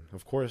awesome.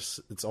 Of course,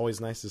 it's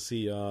always nice to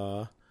see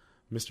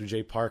Mr.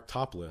 J Park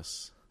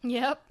topless.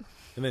 Yep.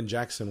 And then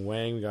Jackson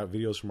Wang, we got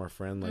videos from our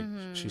friend,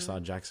 like she saw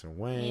Jackson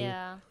Wang.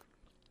 Yeah.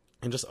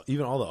 And just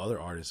even all the other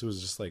artists, it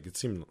was just like, it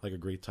seemed like a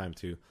great time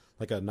too.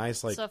 Like a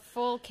nice like... It's a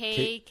full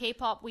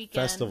K-pop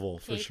weekend. Festival,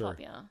 for K-pop, sure.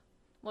 Yeah.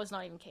 Well, it's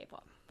not even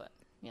K-pop, but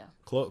yeah.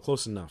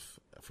 Close enough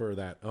for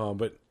that.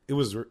 But it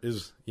was,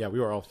 we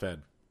were all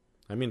fed.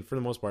 I mean, for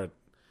the most part,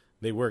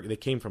 they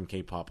came from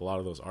K-pop, a lot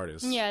of those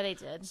artists. Yeah, they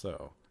did.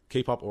 So,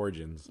 K-pop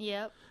origins.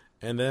 Yep.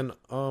 And then,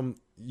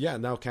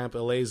 now Camp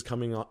LA is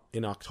coming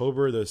in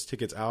October. There's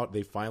tickets out.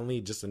 They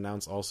finally just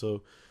announced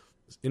also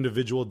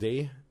individual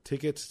day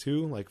tickets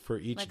too, like for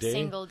each like day.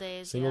 Single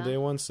days. Single day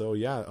ones. So,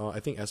 I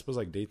think aespa's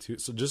like day 2.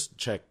 So, just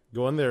check.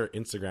 Go on their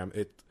Instagram.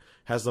 It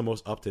has the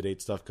most up-to-date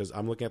stuff because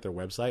I'm looking at their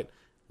website.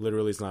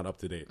 Literally, it's not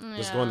up-to-date. Yeah.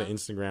 Just go on the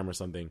Instagram or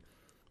something.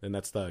 And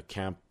that's the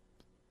Camp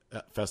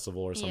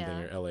Festival or something,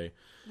 or LA.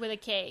 With a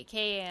K.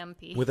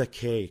 KAMP. With a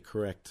K,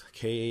 correct.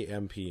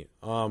 KAMP.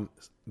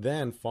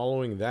 Then,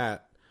 following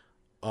that,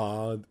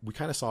 we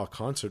kind of saw a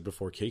concert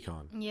before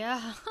KCON.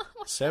 Yeah.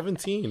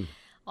 17.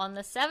 On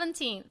the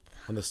 17th.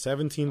 On the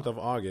 17th of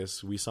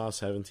August, we saw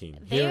 17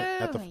 here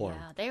at the Forum.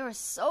 Yeah, they were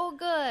so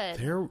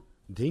good.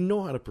 They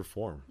know how to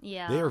perform.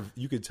 Yeah.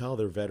 You could tell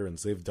they're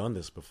veterans. They've done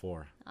this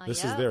before.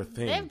 This is their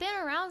thing. They've been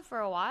around for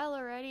a while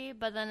already,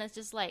 but then it's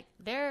just like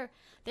they're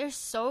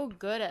so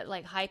good at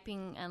like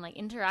hyping and like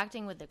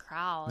interacting with the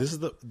crowd. This is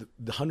the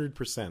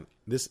 100%.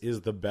 This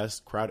is the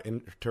best crowd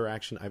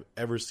interaction I've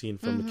ever seen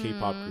from a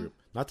K-pop group.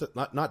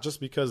 Not just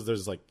because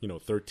there's like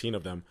 13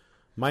 of them.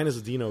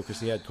 Minus Dino because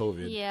he had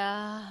COVID.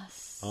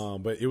 Yes.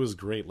 But it was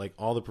great. Like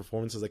all the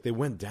performances, like they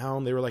went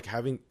down. They were like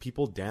having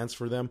people dance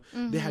for them.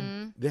 They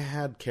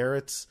had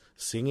Carrots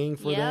singing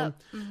for them,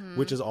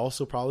 which is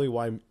also probably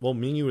why. Well,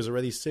 Mingyu was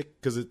already sick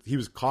because he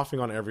was coughing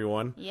on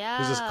everyone. Yeah.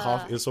 He was just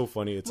coughing. It's so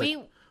funny. It's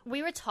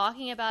we were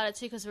talking about it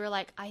too because we were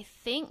like, I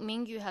think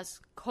Mingyu has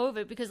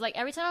COVID because like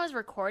every time I was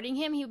recording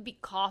him, he would be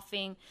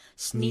coughing,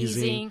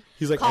 sneezing.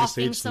 He's like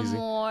coughing some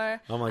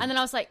more. Like, and then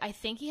I was like, I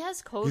think he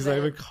has COVID. He's not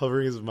even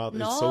covering his mouth.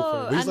 No, it's so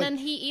funny. And then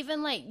he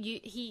even like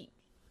he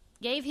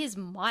gave his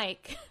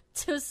mic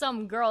to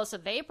some girl, so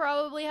they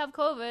probably have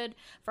COVID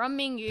from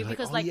Mingyu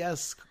because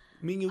yes.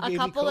 Mingyu a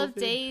couple of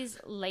days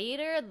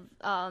later,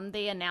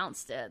 they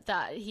announced it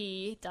that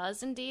he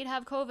does indeed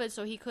have COVID,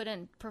 so he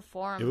couldn't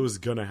perform. It was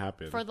gonna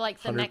happen for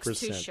like the 100%. next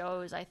 2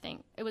 shows. I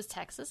think it was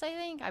Texas.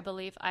 I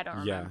believe. I don't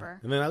remember.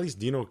 And then at least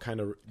Dino's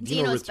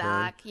returned.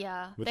 Back.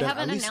 Yeah, but they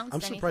haven't announced.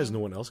 I'm surprised no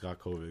one else got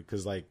COVID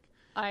because like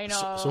I know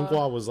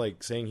Seungkwa was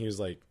like saying he was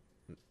like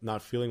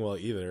not feeling well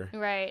either.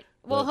 Right.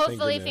 Well,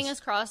 hopefully,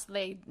 fingers crossed,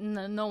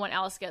 no one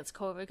else gets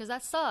COVID because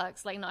that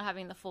sucks. Like not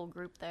having the full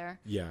group there.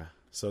 Yeah.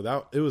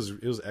 So it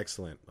was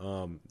excellent.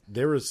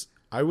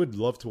 I would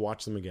love to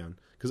watch them again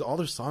because all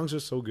their songs are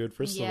so good.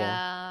 First of all,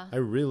 I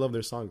really love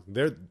their songs.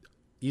 They're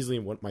easily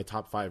my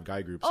top 5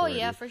 guy groups. Oh already.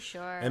 Yeah, for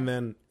sure. And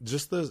then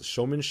just the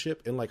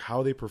showmanship and like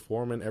how they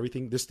perform and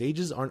everything. The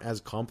stages aren't as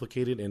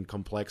complicated and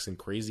complex and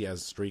crazy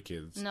as Stray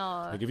Kids.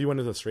 No. Like if you went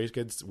to the Stray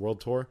Kids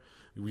World Tour,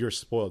 you're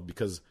spoiled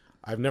because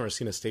I've never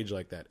seen a stage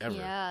like that ever.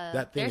 Yeah,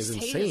 that thing is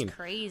insane. Their stage is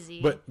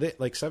crazy.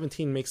 But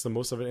 17 makes the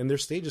most of it, and their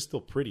stage is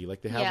still pretty. Like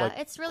they have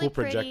it's really cool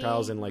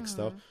projectiles pretty. and like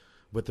stuff.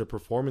 But their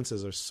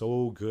performances are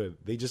so good.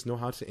 They just know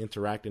how to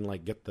interact and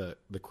like get the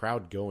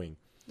crowd going.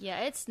 Yeah,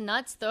 it's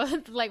nuts though.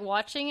 Like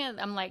watching it,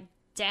 I'm like,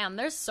 damn,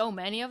 there's so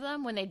many of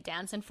them when they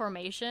dance in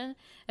formation.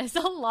 It's a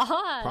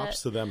lot.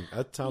 Props to them.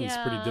 That sounds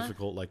pretty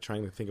difficult. Like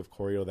trying to think of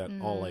choreo that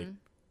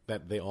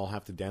that they all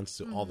have to dance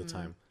to all the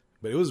time.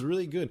 But it was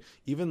really good.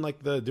 Even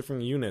like the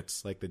different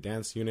units, like the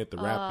dance unit, the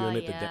rap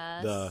unit,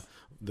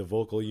 the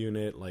vocal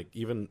unit, like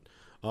even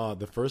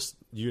the first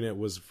unit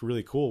was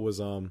really cool.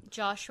 Was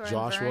Joshua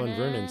and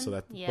Vernon. So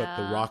that but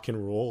the rock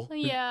and roll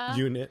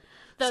unit,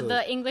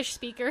 the English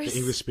speakers, the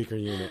English speaker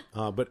unit.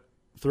 But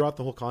throughout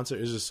the whole concert,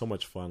 it was just so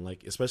much fun.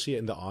 Like especially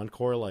in the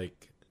encore,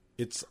 like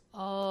it's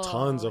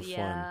tons of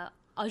fun.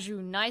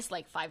 Aju nice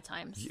like 5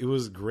 times. It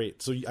was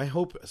great. So I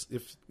hope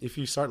if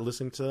you start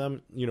listening to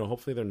them,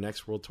 hopefully their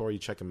next world tour you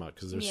check them out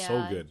because they're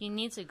so good. You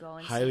need to go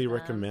and highly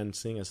recommend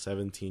seeing a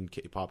 17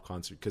 K-pop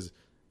concert because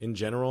in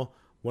general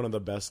one of the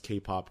best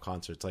K-pop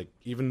concerts. Like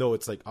even though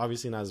it's like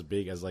obviously not as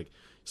big as like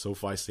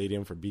SoFi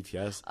Stadium for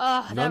BTS.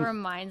 That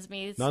reminds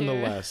me too.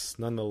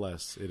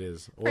 Nonetheless, it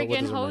is.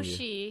 Friggin'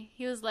 Hoshi.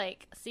 He was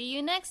like, "See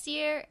you next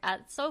year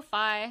at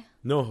SoFi."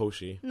 No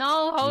Hoshi.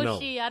 No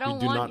Hoshi. I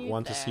don't want you. We do not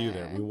want to see you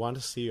there. We want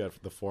to see you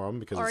at the Forum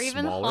because it's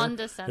even smaller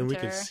Honda Center, and we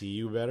can see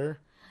you better.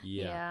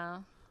 Yeah.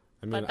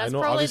 I mean, I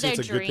know obviously it's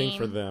a good thing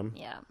for them.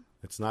 Yeah.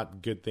 It's not a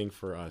good thing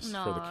for us,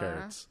 for the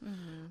carrots.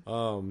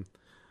 Mm-hmm.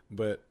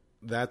 But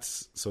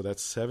that's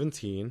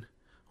 17.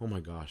 Oh my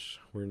gosh.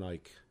 We're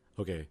like,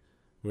 okay,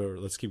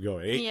 let's keep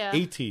going.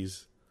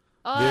 ATEEZ.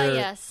 Oh,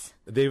 yes.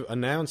 They've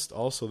announced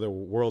also the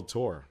world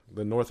tour,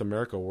 the North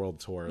America world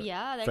tour.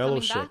 Yeah, they're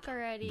Fellowship, coming back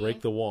already. Break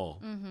the Wall.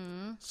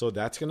 Mm-hmm. So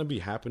that's going to be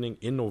happening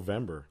in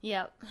November.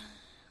 Yep.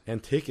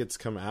 And tickets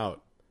come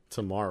out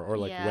tomorrow or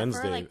like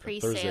Wednesday, for like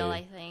pre-sale, Thursday.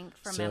 I think,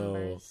 for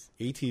members.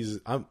 ATEEZ,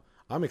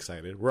 I'm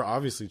excited. We're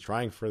obviously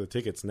trying for the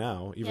tickets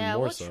now, even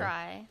more so. Yeah, we'll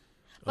try.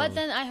 But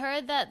then I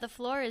heard that the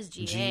floor is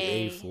GA.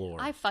 GA floor.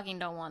 I fucking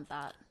don't want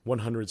that.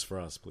 100s for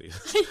us, please.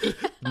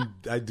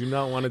 I do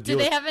not want to deal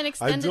with... Do they have an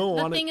extended...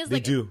 The thing is they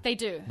do. They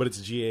do. But it's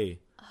GA.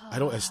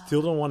 I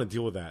still don't want to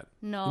deal with that.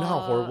 No. You know how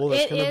horrible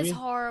that's going to be? It is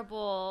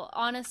horrible.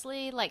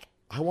 Honestly, like...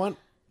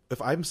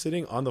 If I'm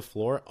sitting on the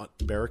floor,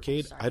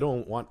 barricade, I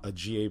don't want a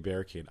GA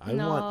barricade. I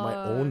want my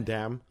own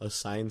damn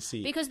assigned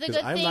seat. Because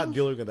I'm not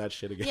dealing with that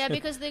shit again. Yeah,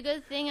 because the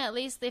good thing, at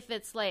least if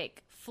it's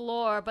like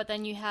floor, but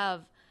then you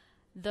have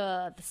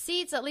the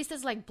seats, at least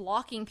it's like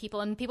blocking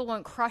people and people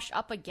won't crush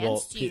up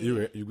against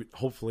you.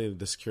 Hopefully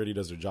the security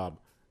does their job.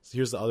 So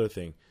here's the other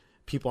thing.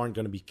 People aren't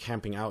going to be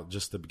camping out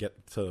just to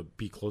get to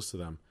be close to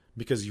them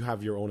because you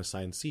have your own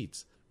assigned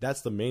seats.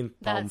 That's the main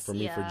problem for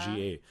me for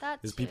GA.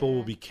 Is people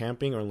will be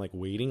camping or like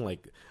waiting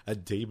like a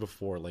day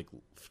before, like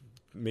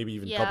maybe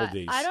even a couple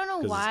days. I don't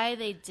know why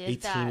they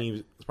did that.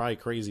 It's probably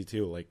crazy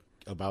too, like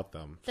about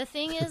them. The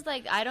thing is,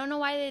 like, I don't know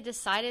why they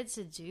decided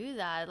to do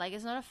that. Like,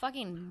 it's not a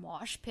fucking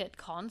mosh pit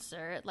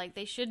concert. Like,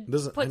 they should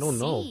put I don't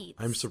know. seats.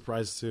 I'm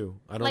surprised too.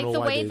 I don't like, know the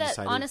why way they that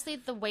decided. Honestly,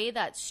 the way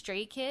that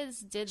Stray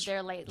Kids did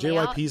their layout,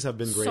 JYPs have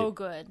been great. So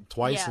good.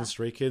 Twice in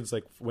Stray Kids,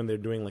 like when they're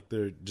doing like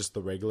just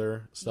the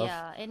regular stuff.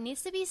 Yeah, it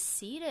needs to be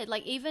seated.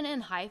 Like, even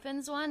in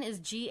Hyphen's one is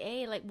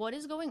GA. Like, what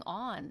is going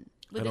on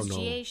with this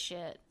GA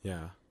shit?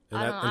 Yeah.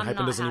 And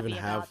Hypen doesn't even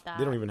have.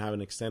 They don't even have an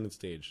extended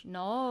stage.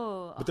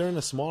 No, but they're in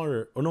a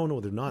smaller. Oh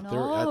no, they're not. No.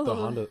 They're at the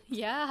Honda.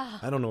 Yeah,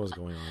 I don't know what's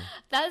going on.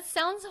 That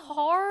sounds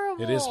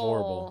horrible. It is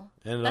horrible,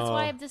 and that's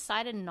why I've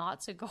decided not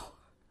to go.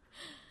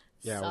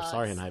 Yeah, we're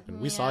sorry, Hypen.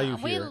 We saw you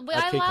here.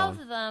 I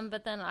love them,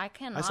 but then I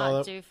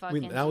cannot do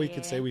fucking. Now we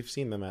can say we've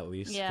seen them at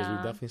least because we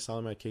definitely saw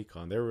them at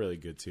KCON. They're really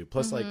good too.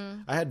 Plus, like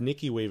I had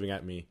Nikki waving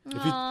at me.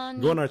 If you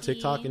go on our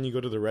TikTok and you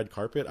go to the red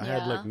carpet, I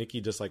had like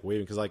Nikki just like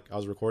waving because like I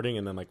was recording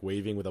and then like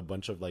waving with a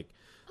bunch of like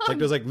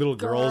there's like little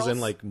girls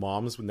and like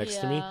moms next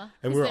to me,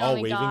 and we were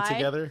all waving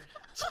together.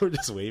 So we're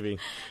just waving,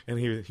 and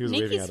he was Nikki's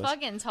waving at us. Nikki's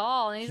fucking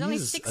tall, and he's only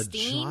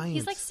 16.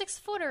 He's like 6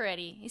 foot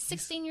already. He's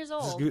 16 years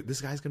old. This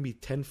guy's gonna be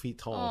 10 feet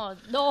tall.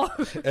 Oh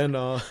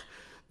no!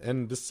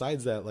 and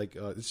besides that, like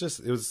it's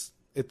just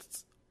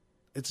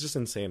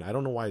insane. I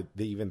don't know why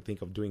they even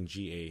think of doing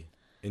GA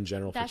in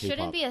general. That for K-pop.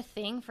 Shouldn't be a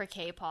thing for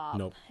K-pop.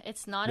 Nope.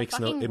 It's not a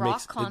fucking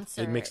rock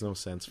concert. It makes no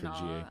sense for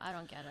GA. I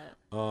don't get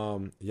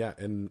it. Yeah,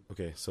 and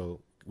okay, so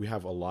we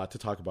have a lot to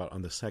talk about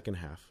on the second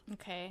half.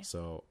 Okay.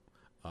 So,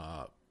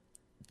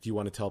 do you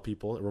want to tell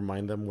people,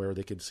 remind them where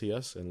they could see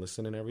us and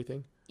listen and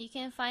everything? You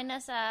can find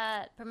us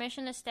at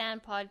Permission to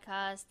Stand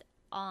Podcast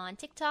on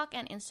TikTok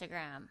and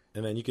Instagram.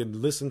 And then you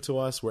can listen to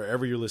us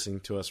wherever you're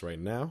listening to us right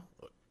now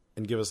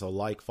and give us a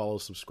like, follow,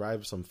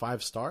 subscribe. Some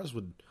 5 stars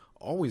would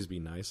always be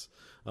nice.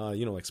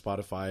 Like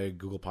Spotify,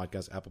 Google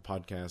Podcasts, Apple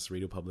Podcasts,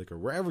 Radio Public, or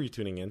wherever you're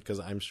tuning in,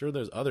 because I'm sure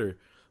there's other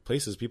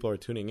places people are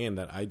tuning in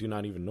that I do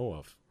not even know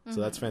of.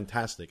 So that's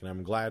fantastic. And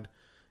I'm glad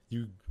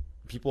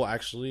people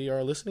actually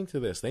are listening to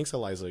this. Thanks,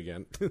 Eliza,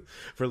 again,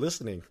 for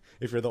listening,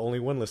 if you're the only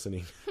one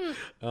listening.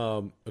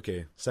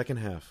 Okay, second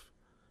half.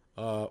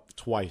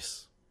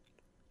 Twice,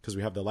 because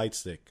we have the light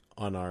stick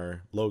on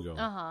our logo.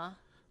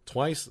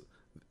 Twice,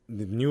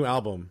 the new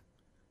album,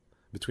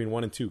 Between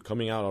 1 and 2,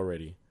 coming out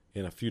already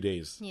in a few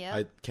days. Yeah.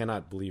 I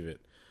cannot believe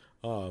it.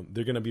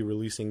 They're going to be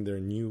releasing their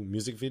new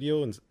music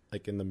video, and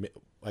like in the,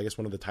 I guess,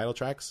 one of the title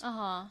tracks.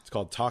 It's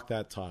called Talk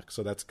That Talk.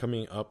 So that's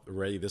coming up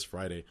already this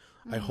Friday.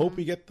 I hope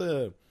we get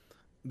the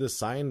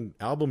signed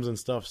albums and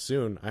stuff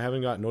soon. I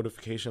haven't got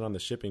notification on the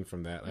shipping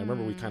from that. I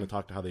remember we kind of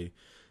talked how they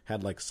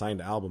had like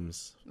signed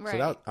albums. Right.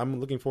 So I'm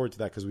looking forward to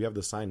that because we have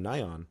the signed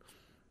Nyan.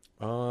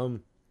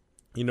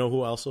 You know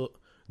who also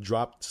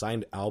dropped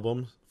signed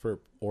albums for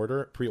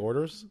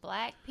pre-orders?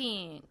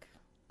 BLACKPINK.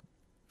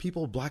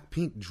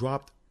 BLACKPINK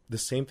dropped the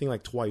same thing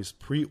like twice,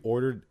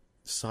 pre-ordered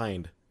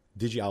signed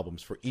digi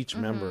albums for each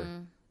member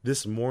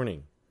this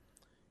morning.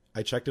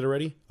 I checked it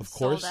already. Of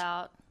course, sold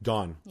out.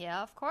 Gone.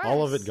 Yeah, of course.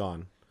 All of it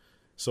gone.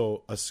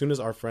 So as soon as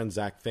our friend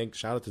Zach,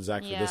 shout out to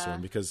Zach for this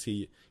one, because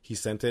he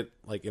sent it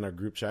like in our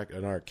group chat,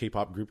 in our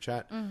K-pop group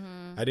chat.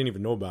 I didn't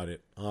even know about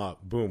it.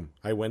 Boom!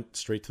 I went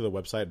straight to the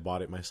website,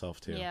 bought it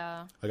myself too.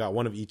 Yeah. I got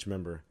one of each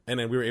member, and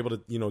then we were able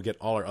to get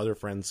all our other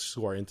friends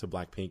who are into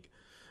BLACKPINK.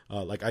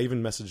 Like I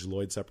even messaged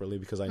Lloyd separately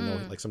because I know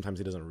like sometimes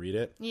he doesn't read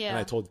it. Yeah. And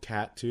I told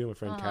Kat too, my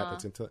friend Kat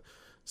that's into it.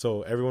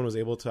 So everyone was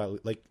able to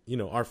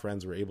our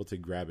friends were able to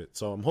grab it.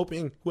 So I'm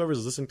hoping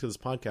whoever's listening to this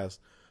podcast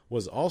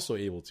was also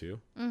able to.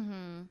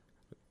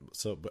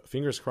 So, but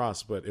fingers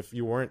crossed. But if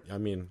you weren't, I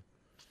mean,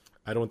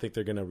 I don't think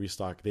they're gonna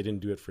restock. They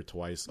didn't do it for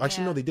twice.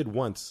 Actually, no, they did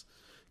once,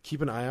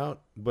 keep an eye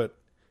out, but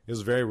it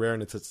was very rare,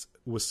 and it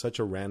was such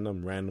a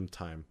random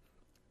time.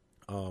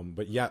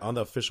 But yeah, on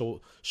the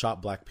official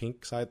Shop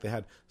Blackpink side, they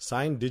had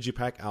signed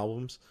digipack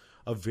albums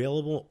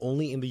available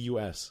only in the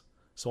U.S.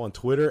 So on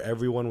Twitter,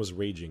 everyone was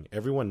raging.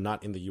 Everyone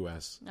not in the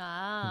U.S.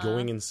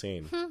 Going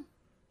insane.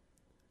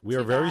 We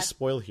are very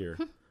spoiled here.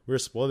 We're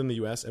spoiled in the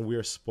U.S. and we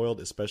are spoiled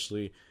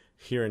especially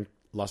here in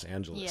Los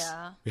Angeles.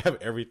 Yeah. We have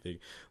everything.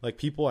 Like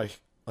people, I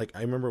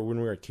remember when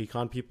we were at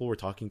KCON, people were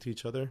talking to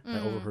each other. I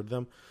overheard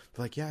them.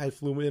 They're like, yeah, I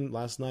flew in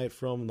last night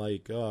from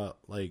like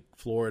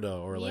Florida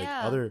or like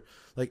other,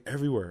 like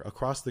everywhere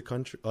across the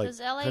country. Like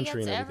LA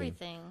country gets and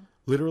everything. everything.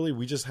 Literally,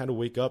 we just had to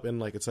wake up and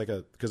like, it's like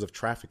because of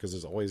traffic, because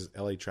there's always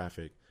LA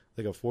traffic,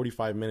 like a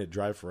 45-minute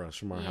drive for us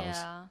from our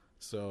house.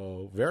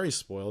 So very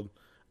spoiled.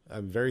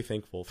 I'm very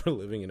thankful for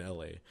living in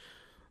LA.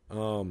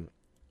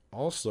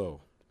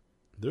 Also,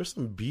 there's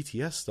some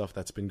BTS stuff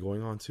that's been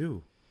going on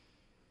too.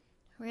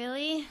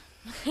 Really?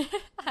 I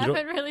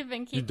haven't really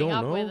been keeping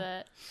up with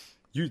it.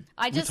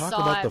 I just talked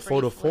saw about it the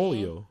briefly.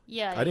 photofolio.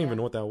 Yeah, I didn't even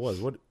know what that was.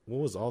 What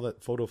was all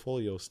that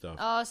photofolio stuff?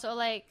 Oh, so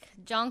like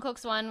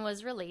Jungkook's one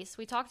was released.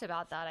 We talked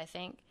about that, I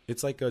think.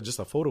 It's like just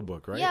a photo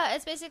book, right? Yeah,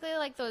 it's basically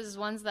like those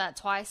ones that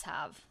Twice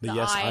have. The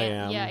Yes, I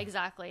Am. Yeah,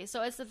 exactly.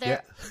 So it's that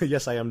they're...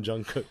 Yes, I am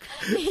Jungkook.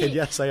 And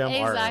Yes, I am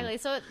RM. Exactly.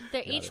 So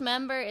each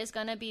member is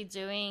going to be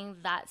doing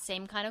that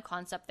same kind of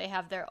concept. They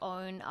have their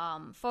own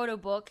photo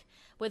book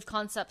with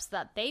concepts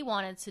that they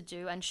wanted to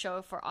do and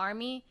show for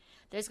ARMY.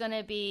 There's going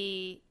to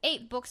be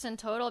 8 books in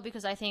total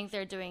because I think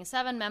they're doing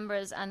 7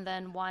 members and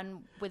then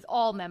one with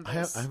all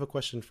members. I have a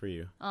question for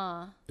you.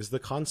 Is the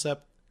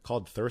concept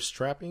called thirst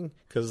trapping?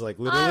 Because like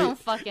literally, I don't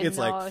fucking it's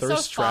know. like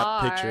thirst so trap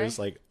far. pictures.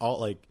 Like all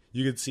like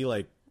you could see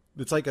like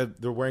it's like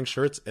they're wearing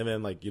shirts and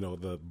then like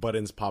the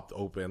buttons popped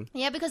open.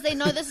 Yeah, because they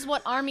know this is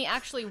what ARMY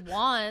actually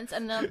wants,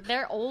 and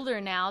they're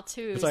older now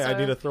too. It's like I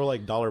need to throw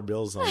like dollar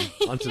bills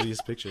onto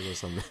these pictures or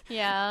something.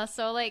 Yeah.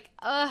 So like,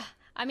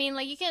 I mean,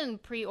 like you can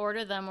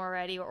pre-order them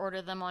already or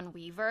order them on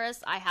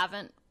Weverse. I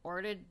haven't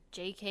ordered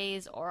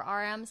JKs or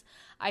RMs.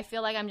 I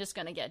feel like I'm just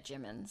gonna get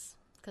Jimin's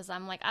because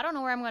I'm like, I don't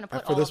know where I'm gonna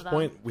put all of them. For this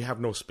point, we have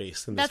no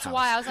space in this house. That's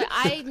why I was like,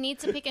 I need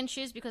to pick and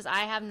choose because I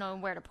have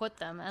nowhere to put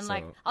them, and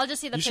like I'll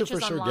just see the pictures online.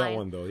 You should for sure get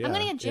one though. Yeah. I'm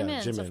gonna get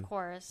Jimin's, of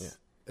course.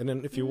 Yeah. And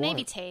then if you want,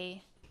 maybe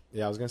Tae.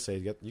 Yeah, I was gonna say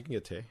you can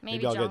get Tae.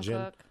 Maybe I'll Jungkook. get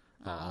Jin.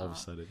 All of a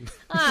sudden.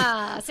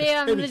 See,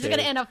 I'm just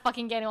gonna end up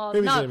fucking getting all.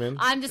 No, Jimin.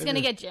 I'm just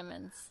gonna get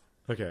Jimin's.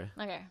 Okay.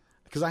 Okay.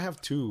 Because I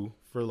have 2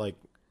 for like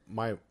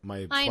my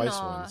Twice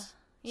ones.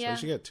 So you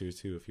should get 2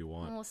 too if you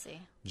want. We'll see.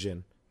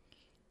 Jin,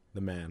 the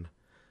man.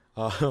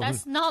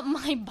 That's not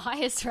my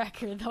bias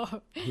record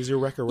though. He's your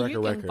record.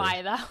 You can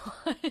buy that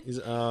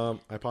one.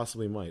 I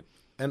possibly might.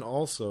 And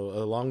also,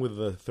 along with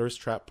the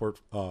thirst trap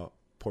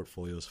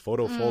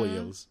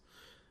photofolios,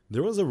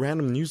 there was a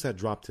random news that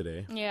dropped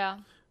today. Yeah.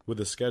 With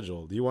the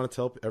schedule. Do you want to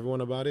tell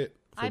everyone about it?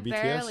 For BTS?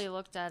 Barely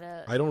looked at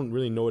it. I don't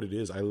really know what it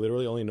is. I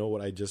literally only know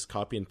what I just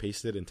copy and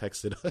pasted and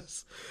texted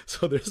us.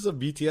 So there's a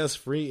BTS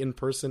free in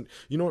person.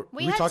 You know,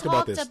 we talked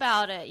about this.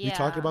 About it. Yeah. We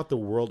talked about the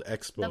World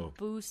Expo.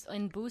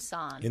 In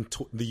Busan. In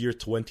the year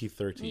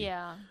 2030.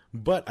 Yeah.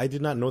 But I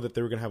did not know that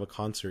they were going to have a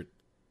concert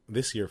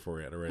this year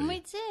for it already. We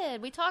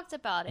did. We talked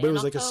about it. But it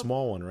was like a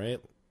small one, right?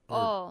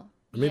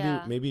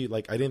 Maybe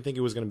like I didn't think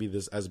it was going to be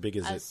as big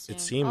as it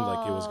seemed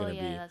like it was going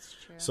to be. That's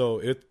true.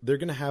 So they're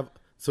going to have.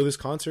 So this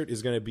concert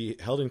is going to be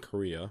held in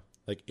Korea,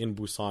 like in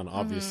Busan,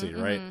 obviously,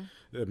 right?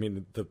 I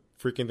mean, the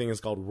freaking thing is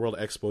called World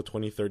Expo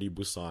 2030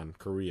 Busan,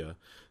 Korea.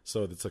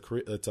 So it's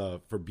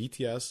for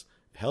BTS,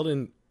 held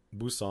in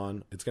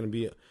Busan. It's going to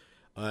be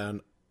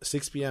on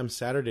 6 p.m.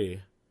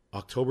 Saturday,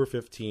 October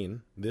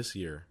 15 this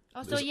year.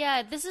 Oh, so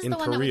this is the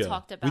one Korea. that we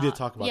talked about. We did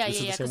talk about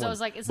this is the same one. I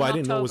was like, it's but I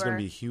didn't know it was going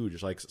to be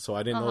huge. Like, so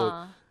I didn't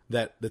know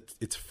that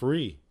it's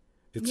free.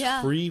 It's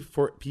free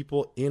for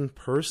people in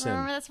person.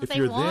 Remember, that's what if they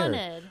you're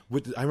wanted.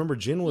 There. I remember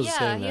Jin was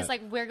saying that. He's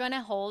like, we're going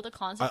to hold a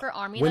concert for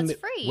ARMY that's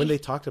free. When they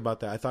talked about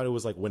that, I thought it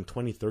was like when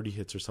 2030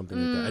 hits or something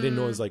like that. I didn't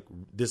know it was like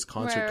this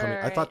concert coming.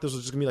 I thought this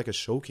was just going to be like a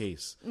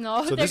showcase.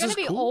 No, so they're going to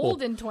be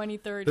old in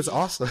 2030. That's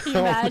awesome. Can you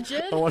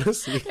imagine? I want to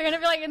see. They're going to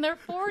be like in their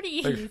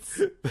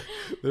 40s.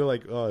 They're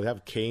like, they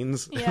have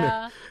canes.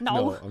 Yeah.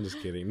 No, I'm just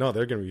kidding. No,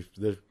 they're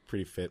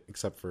pretty fit,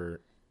 except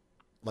for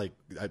like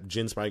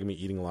Jin's probably gonna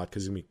be eating a lot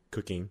because he's gonna be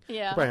cooking.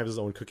 Yeah, he'll probably have his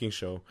own cooking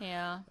show.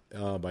 Yeah.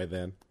 By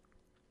then,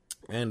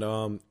 and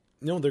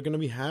they're gonna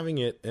be having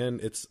it,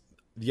 and it's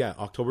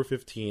October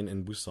 15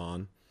 in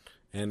Busan,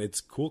 and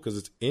it's cool because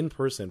it's in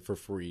person for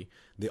free.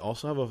 They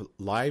also have a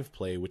live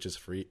play which is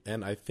free,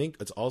 and I think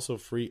it's also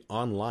free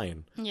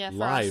online. Yeah, for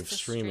live us to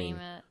streaming.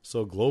 Stream it.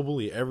 So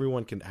globally,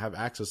 everyone can have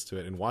access to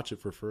it and watch it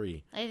for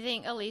free. I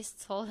think Elise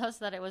told us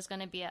that it was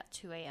going to be at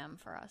 2 a.m.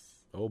 for us,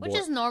 which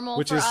is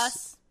normal for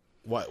us.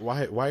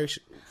 Why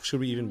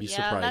should we even be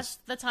surprised? Yeah, that's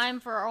the time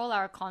for all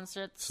our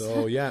concerts.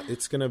 So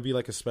it's gonna be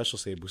like a special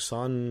stage.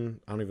 Busan,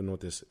 I don't even know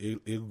what this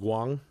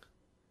Ilgwang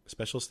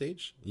special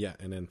stage. Yeah,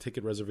 and then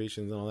ticket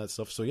reservations and all that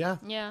stuff. So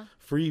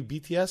free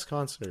BTS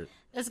concert.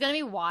 It's gonna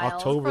be wild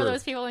October. for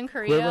those people in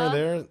Korea. Whoever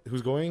there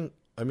who's going,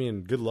 I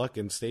mean, good luck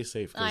and stay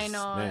safe. I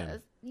know.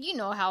 Man, you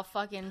know how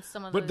fucking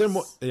some of but those...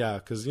 But they're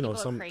because, you know,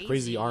 some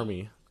crazy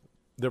army,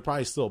 they're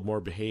probably still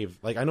more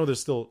behaved. Like, I know they're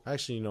still...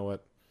 Actually, you know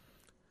what?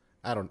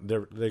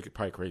 They're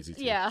probably crazy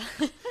too. Yeah.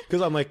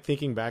 Because I'm like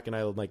thinking back and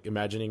I'm like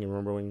imagining and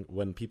remembering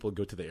when people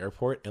go to the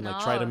airport and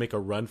like try to make a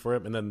run for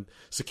it, and then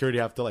security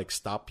have to like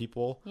stop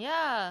people.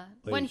 Yeah.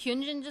 Like, when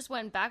Hyunjin just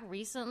went back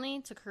recently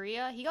to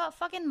Korea, he got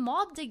fucking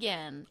mobbed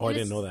again. Oh, I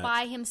didn't know that.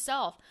 By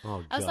himself.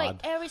 Oh, I was like,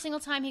 every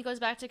single time he goes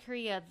back to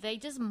Korea, they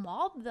just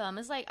mob them.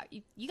 It's like,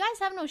 you guys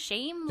have no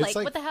shame? Like,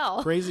 what the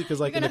hell? Crazy because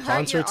like in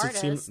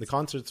the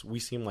concerts we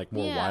seem like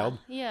more wild.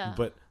 Yeah.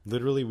 But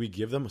literally we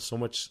give them so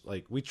much,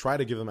 like we try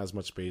to give them as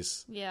much space.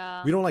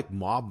 Yeah. We don't like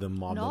mob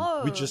them.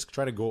 We just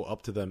try to go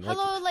up to them.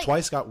 Like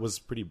Twice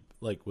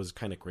was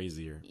kind of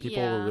crazier.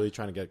 People were really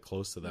trying to get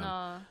close to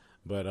them.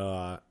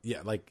 But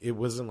like it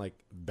wasn't like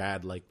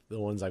bad like the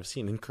ones I've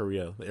seen in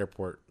Korea, the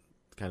airport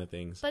kind of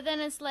things. But then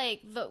it's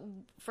like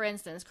for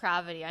instance,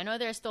 Gravity. I know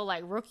they're still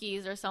like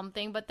rookies or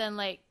something, but then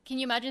like, can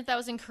you imagine if that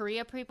was in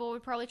Korea? People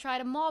would probably try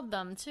to mob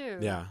them too.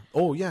 Yeah.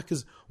 Oh yeah,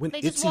 because when they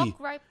just walk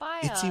right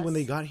by us. when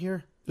they got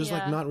here, there's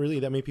like not really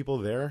that many people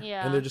there,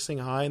 and they're just saying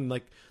hi, and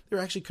like they're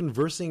actually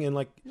conversing, and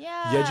like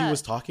Yeji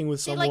was talking with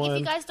someone. Like, if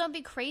you guys don't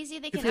be crazy,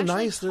 they can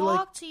actually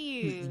talk to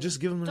you. Just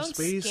give them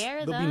space.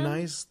 They'll be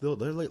nice. They're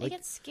like they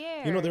get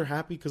scared. You know, they're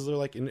happy because they're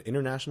like in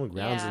international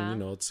grounds, and you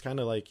know it's kind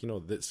of like, you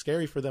know, it's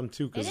scary for them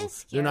too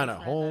because they're not at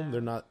home,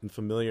 they're not in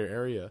familiar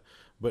area.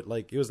 But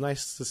like it was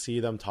nice to see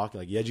them talking.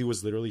 Like Yeji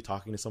was literally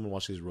talking to someone while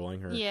she was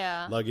rolling her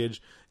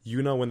luggage.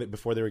 You know,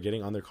 before they were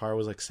getting on their car,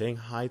 was like saying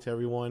hi to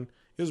everyone.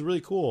 It was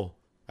really cool.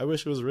 I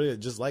wish it was really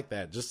just like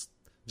that. Just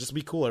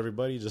be cool,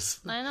 everybody.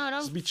 I know, don't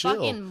just be chill.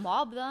 Fucking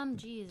mob them,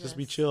 Jesus. Just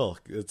be chill.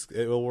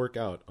 It will work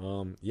out.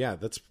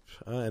 That's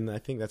and I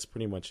think that's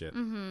pretty much it.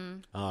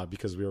 Mm-hmm.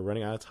 Because we were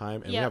running out of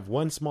time, and we have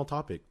one small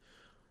topic,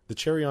 the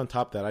cherry on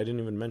top that I didn't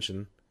even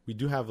mention. We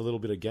do have a little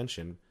bit of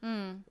Genshin,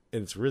 and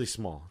it's really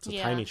small. It's a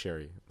tiny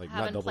cherry, like I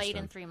haven't not double played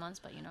strength. in 3 months,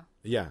 but you know.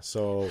 Yeah.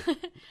 So,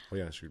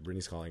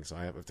 Brittany's calling, so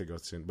I have to go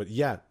soon. But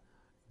yeah,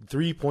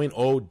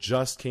 3.0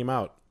 just came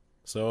out,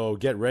 so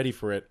get ready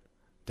for it.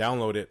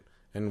 Download it,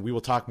 and we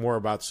will talk more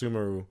about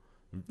Sumeru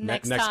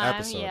next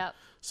episode. Yep.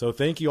 So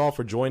thank you all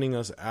for joining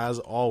us as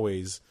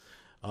always.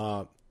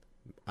 My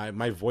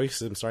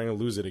voice, I'm starting to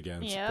lose it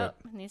again. Yeah,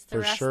 needs to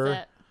rest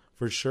it.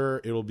 For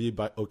sure, it will be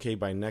okay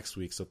by next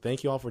week. So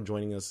thank you all for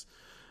joining us.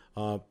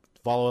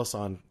 Follow us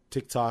on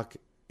TikTok,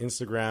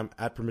 Instagram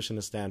at Permission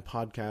to Stand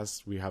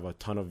Podcast. We have a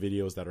ton of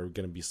videos that are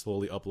going to be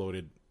slowly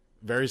uploaded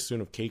very soon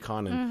of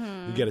KCON,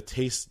 and you get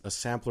a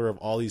sampler of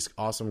all these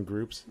awesome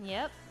groups.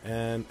 Yep.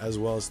 And as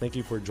well as thank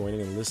you for joining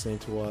and listening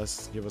to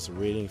us. Give us a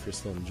rating if you're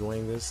still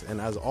enjoying this.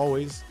 And as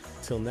always,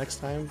 till next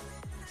time,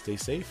 stay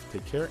safe,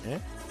 take care, and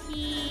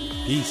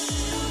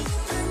peace.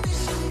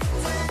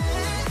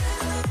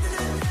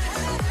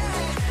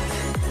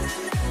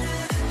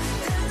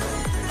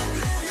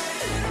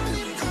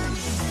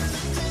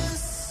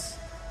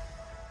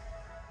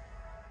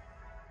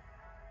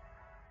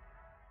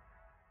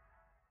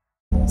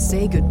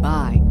 Say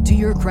goodbye to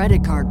your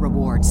credit card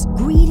rewards.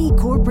 Greedy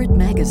corporate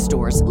mega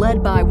stores,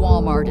 led by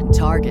Walmart and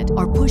Target,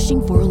 are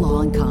pushing for a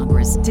law in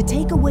Congress to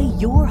take away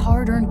your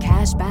hard-earned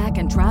cash back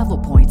and travel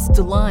points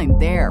to line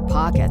their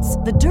pockets.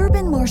 The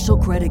Durbin-Marshall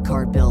credit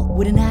card bill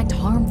would enact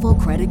harmful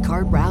credit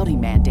card routing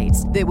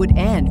mandates that would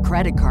end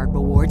credit card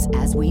rewards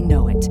as we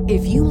know it.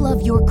 If you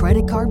love your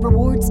credit card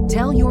rewards,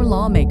 tell your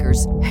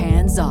lawmakers,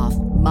 hands off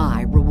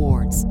my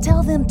rewards.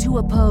 Tell them to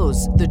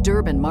oppose the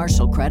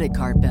Durbin-Marshall credit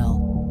card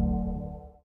bill.